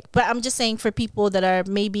perfect, but I'm just saying for people that are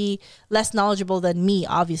maybe less knowledgeable than me,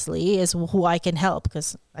 obviously, is who I can help,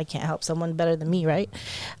 because I can't help someone better than me, right?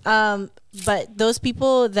 But those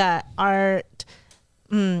people that are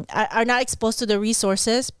not exposed to the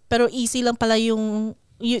resources, pero easy lang pala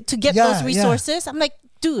to get those resources. I'm like,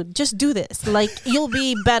 dude, just do this. Like, you'll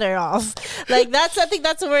be better off. Like, I think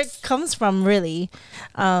that's where it comes from, really.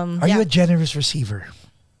 Are you a generous receiver?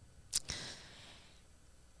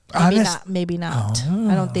 Maybe not.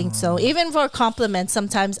 I don't think so. Even for compliments,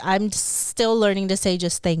 sometimes I'm still learning to say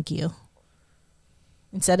just thank you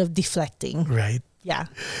instead of deflecting. Right. Yeah.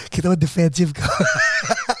 Kita mo, defensive ka.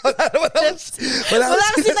 Wala akong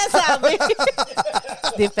sinasabi.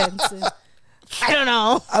 Defensive. I don't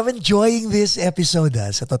know. I'm enjoying this episode.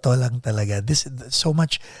 Sa totoo lang talaga. This so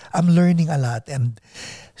much. I'm learning a lot. And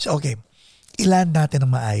so, okay. Ilan natin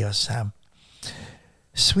ng maayos.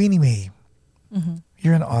 Sweeney Mae.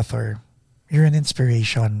 You're an author. You're an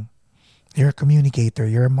inspiration. You're a communicator.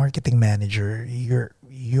 You're a marketing manager. You're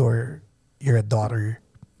a daughter.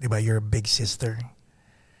 Diba? You're a big sister.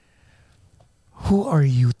 Who are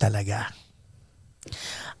you talaga?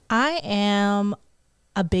 I am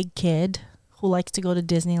a big kid who likes to go to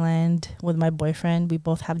Disneyland with my boyfriend. We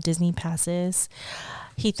both have Disney passes.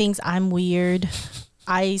 He thinks I'm weird.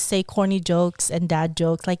 I say corny jokes and dad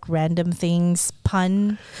jokes, like random things,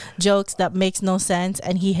 pun jokes that makes no sense,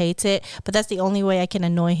 and he hates it. But that's the only way I can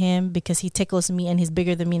annoy him, because he tickles me and he's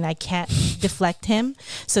bigger than me and I can't deflect him.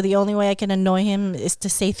 So the only way I can annoy him is to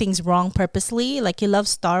say things wrong purposely. Like, he loves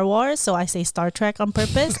Star Wars, so I say Star Trek on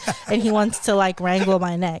purpose, and he wants to like wrangle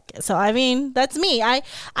my neck. So I mean, that's me. I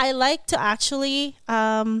like to actually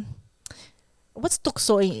what's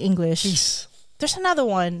tukso in English? Peace. There's another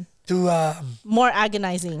one. More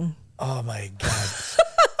agonizing. Oh my God.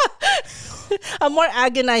 A more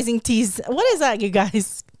agonizing tease. What is that, you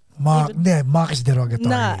guys? Mock is derogatory.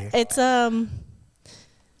 Nah, it's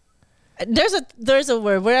there's a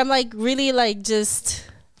word where I'm like really like just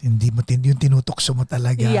Hindi mo yung tinutokso mo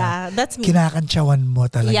talaga. Yeah, that's me. Kinakantsawan mo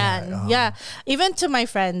talaga. Yeah, yeah. Even to my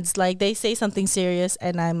friends, like they say something serious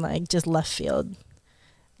and I'm like just left field.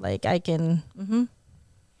 Like I can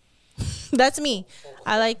That's me.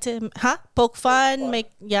 I like to poke fun, make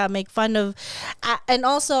fun of, and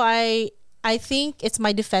also I think it's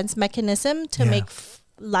my defense mechanism to make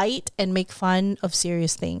light and make fun of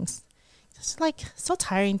serious things. It's like so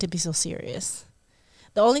tiring to be so serious.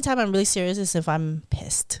 The only time I'm really serious is if I'm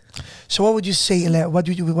pissed. So what would you say? What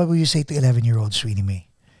would you say to 11-year-old Sweeney Mae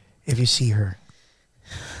if you see her?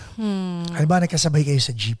 Ano ba, nagkasabay kayo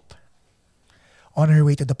sa jeep on her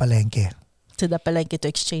way to the palengke? To the palengke to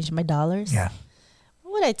exchange my dollars? Yeah.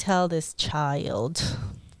 What would I tell this child?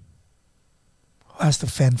 Who has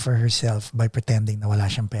to fend for herself by pretending na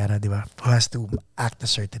wala siyang pera, di ba? Who has to act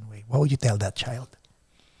a certain way. What would you tell that child?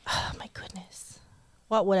 Oh my goodness.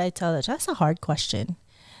 What would I tell that child? That's a hard question.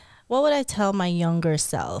 What would I tell my younger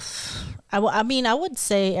self? I mean, I would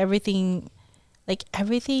say everything, like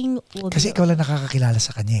everything will Kasi ikaw lang nakakakilala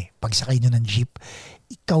sa kanya eh. Pag sakay nyo ng jeep,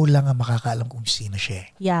 ikaw lang ang makakaalam kung sino siya.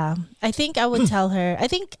 Yeah. I think I would tell her, I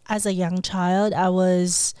think as a young child, I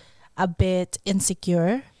was a bit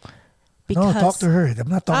insecure. Because, no, talk to her. I'm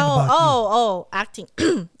not talking about you. Oh, acting.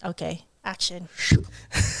 Okay, action.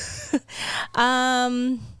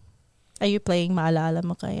 Are you playing Maalala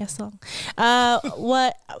Mo Kaya song?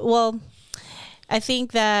 Well, I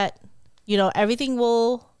think that, everything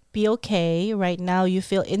will be okay. Right now, you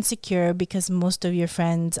feel insecure because most of your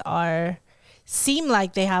friends seem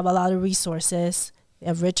like they have a lot of resources. They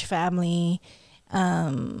have rich family,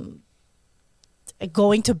 going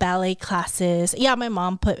to ballet classes. Yeah, my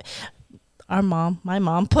mom put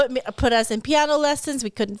us in piano lessons. We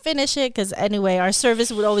couldn't finish it because anyway, our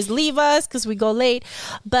service would always leave us because we go late.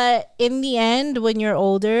 But in the end, when you're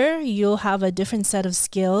older, you'll have a different set of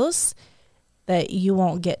skills that you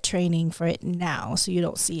won't get training for it now. So you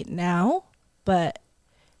don't see it now, but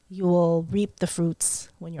you will reap the fruits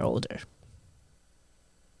when you're older.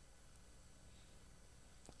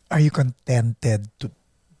 Are you contented to?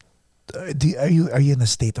 Are you in a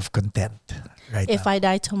state of content right If now? I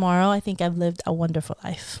die tomorrow, I think I've lived a wonderful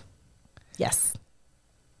life. Yes.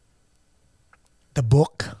 The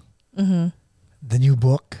book, the new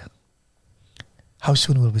book. How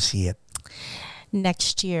soon will we see it?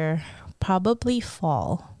 Next year, probably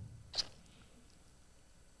fall.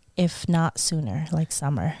 If not sooner, like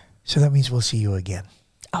summer. So that means we'll see you again,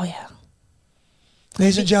 Oh, yeah.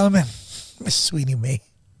 ladies and gentlemen. Miss Sweeney Mae.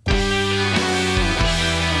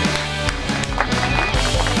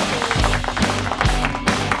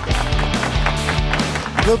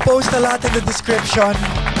 We'll post a lot in the description.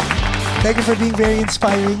 Thank you for being very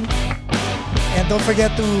inspiring. And don't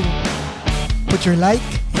forget to put your like,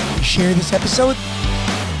 share this episode,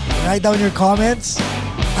 write down your comments.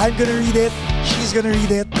 I'm gonna read it. She's gonna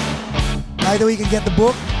read it. By the way, you can get the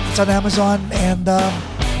book. It's on Amazon. And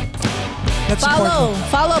let's support me.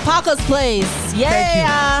 Follow Paco's Place.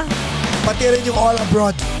 Yeah. Pati rin yung All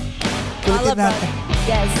Abroad. All Kulitin Abroad. natin.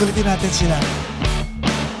 Yes. Kulitin natin sila.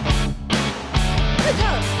 Good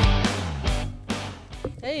job.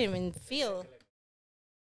 I didn't even feel.